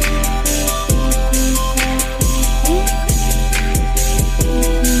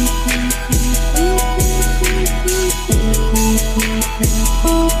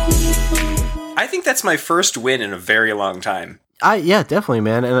 I think that's my first win in a very long time. Yeah, definitely,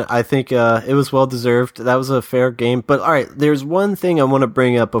 man. And I think it was well deserved. That was a fair game. But all right, there's one thing I want to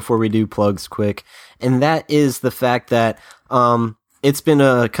bring up before we do plugs quick, and that is the fact that it's been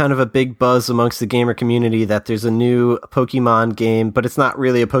a kind of a big buzz amongst the gamer community that there's a new Pokemon game, but it's not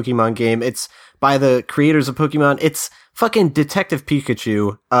really a Pokemon game. It's by the creators of Pokemon. It's fucking Detective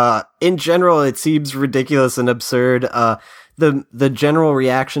Pikachu. In general, it seems ridiculous and absurd. The general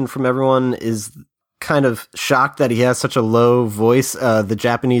reaction from everyone is kind of shocked that he has such a low voice. The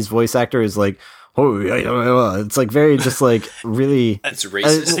Japanese voice actor is like, oh, it's like very just like really. It's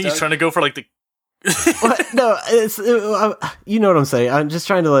racist. I think he's trying to go for like the. No, you know what I'm saying. I'm just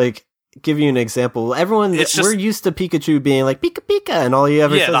trying to like give you an example. Everyone, we're used to Pikachu being like Pika Pika, and all he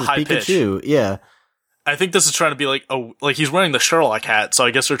ever says is Pikachu. Pitch. Yeah. I think this is trying to be like he's wearing the Sherlock hat, so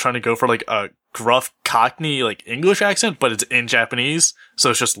I guess they're trying to go for like a gruff Cockney like English accent, but it's in Japanese,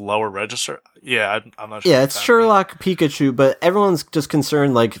 so it's just lower register. Yeah, I'm not sure. Yeah, it's Sherlock Pikachu, but everyone's just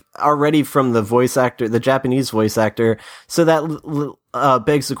concerned like already from the voice actor, the Japanese voice actor. So that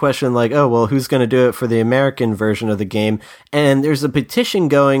begs the question like, oh, well, who's going to do it for the American version of the game? And there's a petition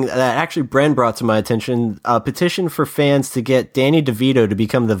going that actually Bren brought to my attention, a petition for fans to get Danny DeVito to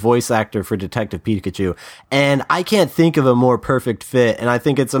become the voice actor for Detective Pikachu. And I can't think of a more perfect fit. And I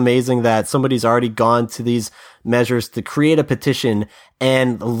think it's amazing that somebody's already gone to these measures to create a petition.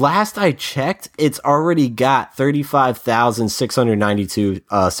 And last I checked, it's already got 35,692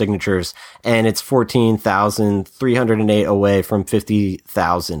 signatures, and it's 14,308 away from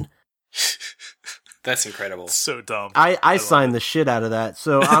 50,000. That's incredible. So dumb. I signed the shit out of that.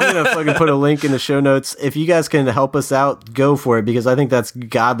 So I'm going to fucking put a link in the show notes. If you guys can help us out, go for it, because I think that's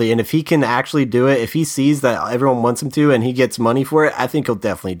godly. And if he can actually do it, if he sees that everyone wants him to and he gets money for it, I think he'll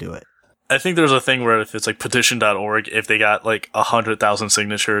definitely do it. I think there's a thing where if it's like petition.org, if they got like 100,000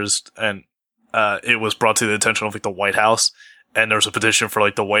 signatures and it was brought to the attention of like the White House, and there was a petition for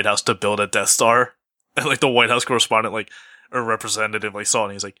like the White House to build a Death Star, and like the White House correspondent like or representative like saw it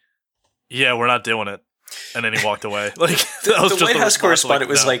and he's like, yeah, we're not doing it. And then he walked away. Like that was the just White House correspondent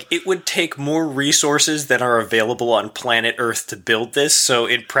was no. like, it would take more resources than are available on planet Earth to build this, so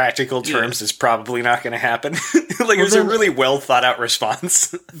in practical terms, it's probably not going to happen. Like, it was a really well thought out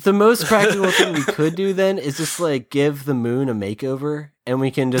response. The most practical thing we could do then is just like give the moon a makeover, and we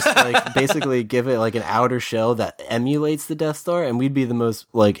can just like basically give it like an outer shell that emulates the Death Star, and we'd be the most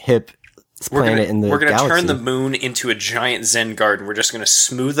like hip planet in the galaxy. We're going to turn the moon into a giant Zen garden. We're just going to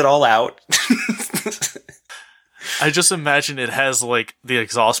smooth it all out. I just imagine it has like the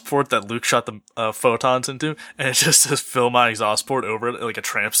exhaust port that Luke shot the photons into, and it just says "fill my exhaust port" over it like a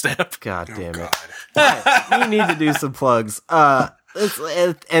tramp stamp. God damn it! God. We need to do some plugs. let's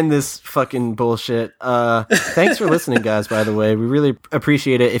end this fucking bullshit. Thanks for listening, guys, by the way. We really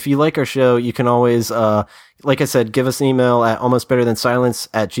appreciate it. If you like our show, you can always, like I said, give us an email at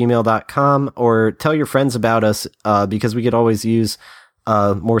almostbetterthansilence@gmail.com or tell your friends about us, because we could always use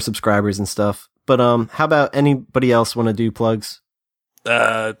more subscribers and stuff. But how about anybody else want to do plugs?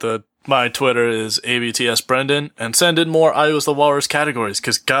 My Twitter is ABTSBrendan, and send in more I Was the Walrus categories,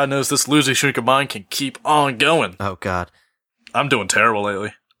 because God knows this loser streak of mine can keep on going. Oh, God. I'm doing terrible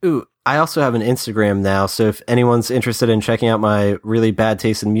lately. Ooh, I also have an Instagram now, so if anyone's interested in checking out my really bad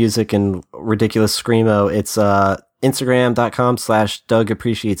taste in music and ridiculous screamo, it's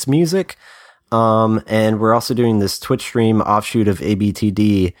Instagram.com/DougAppreciatesMusic. And we're also doing this Twitch stream offshoot of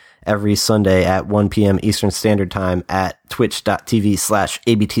ABTD every Sunday at 1 p.m. Eastern Standard Time at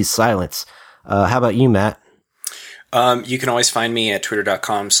twitch.tv/ABTsilence. How about you, Matt? You can always find me at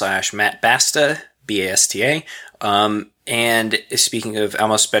twitter.com/MattBasta, BASTA. And speaking of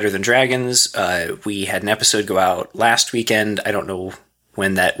Almost Better Than Dragons, we had an episode go out last weekend. I don't know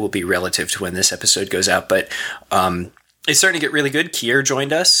when that will be relative to when this episode goes out, but it's starting to get really good. Kier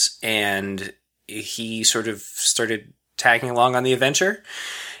joined us, and he sort of started tagging along on the adventure.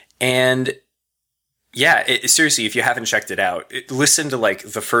 And yeah, seriously, if you haven't checked it out, listen to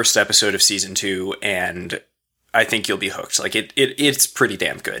like the first episode of season 2, and I think you'll be hooked. Like it's pretty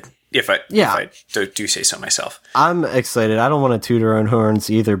damn good. If I do say so myself. I'm excited. I don't want to toot our own horns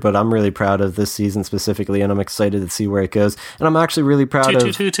either, but I'm really proud of this season specifically, and I'm excited to see where it goes. And I'm actually really proud of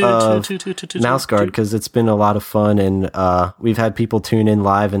Mouse Guard, because it's been a lot of fun, and we've had people tune in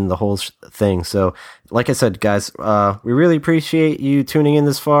live and the whole thing. So, like I said, guys, we really appreciate you tuning in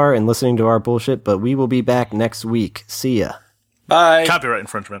this far and listening to our bullshit, but we will be back next week. See ya. Bye. Copyright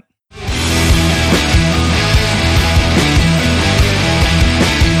infringement.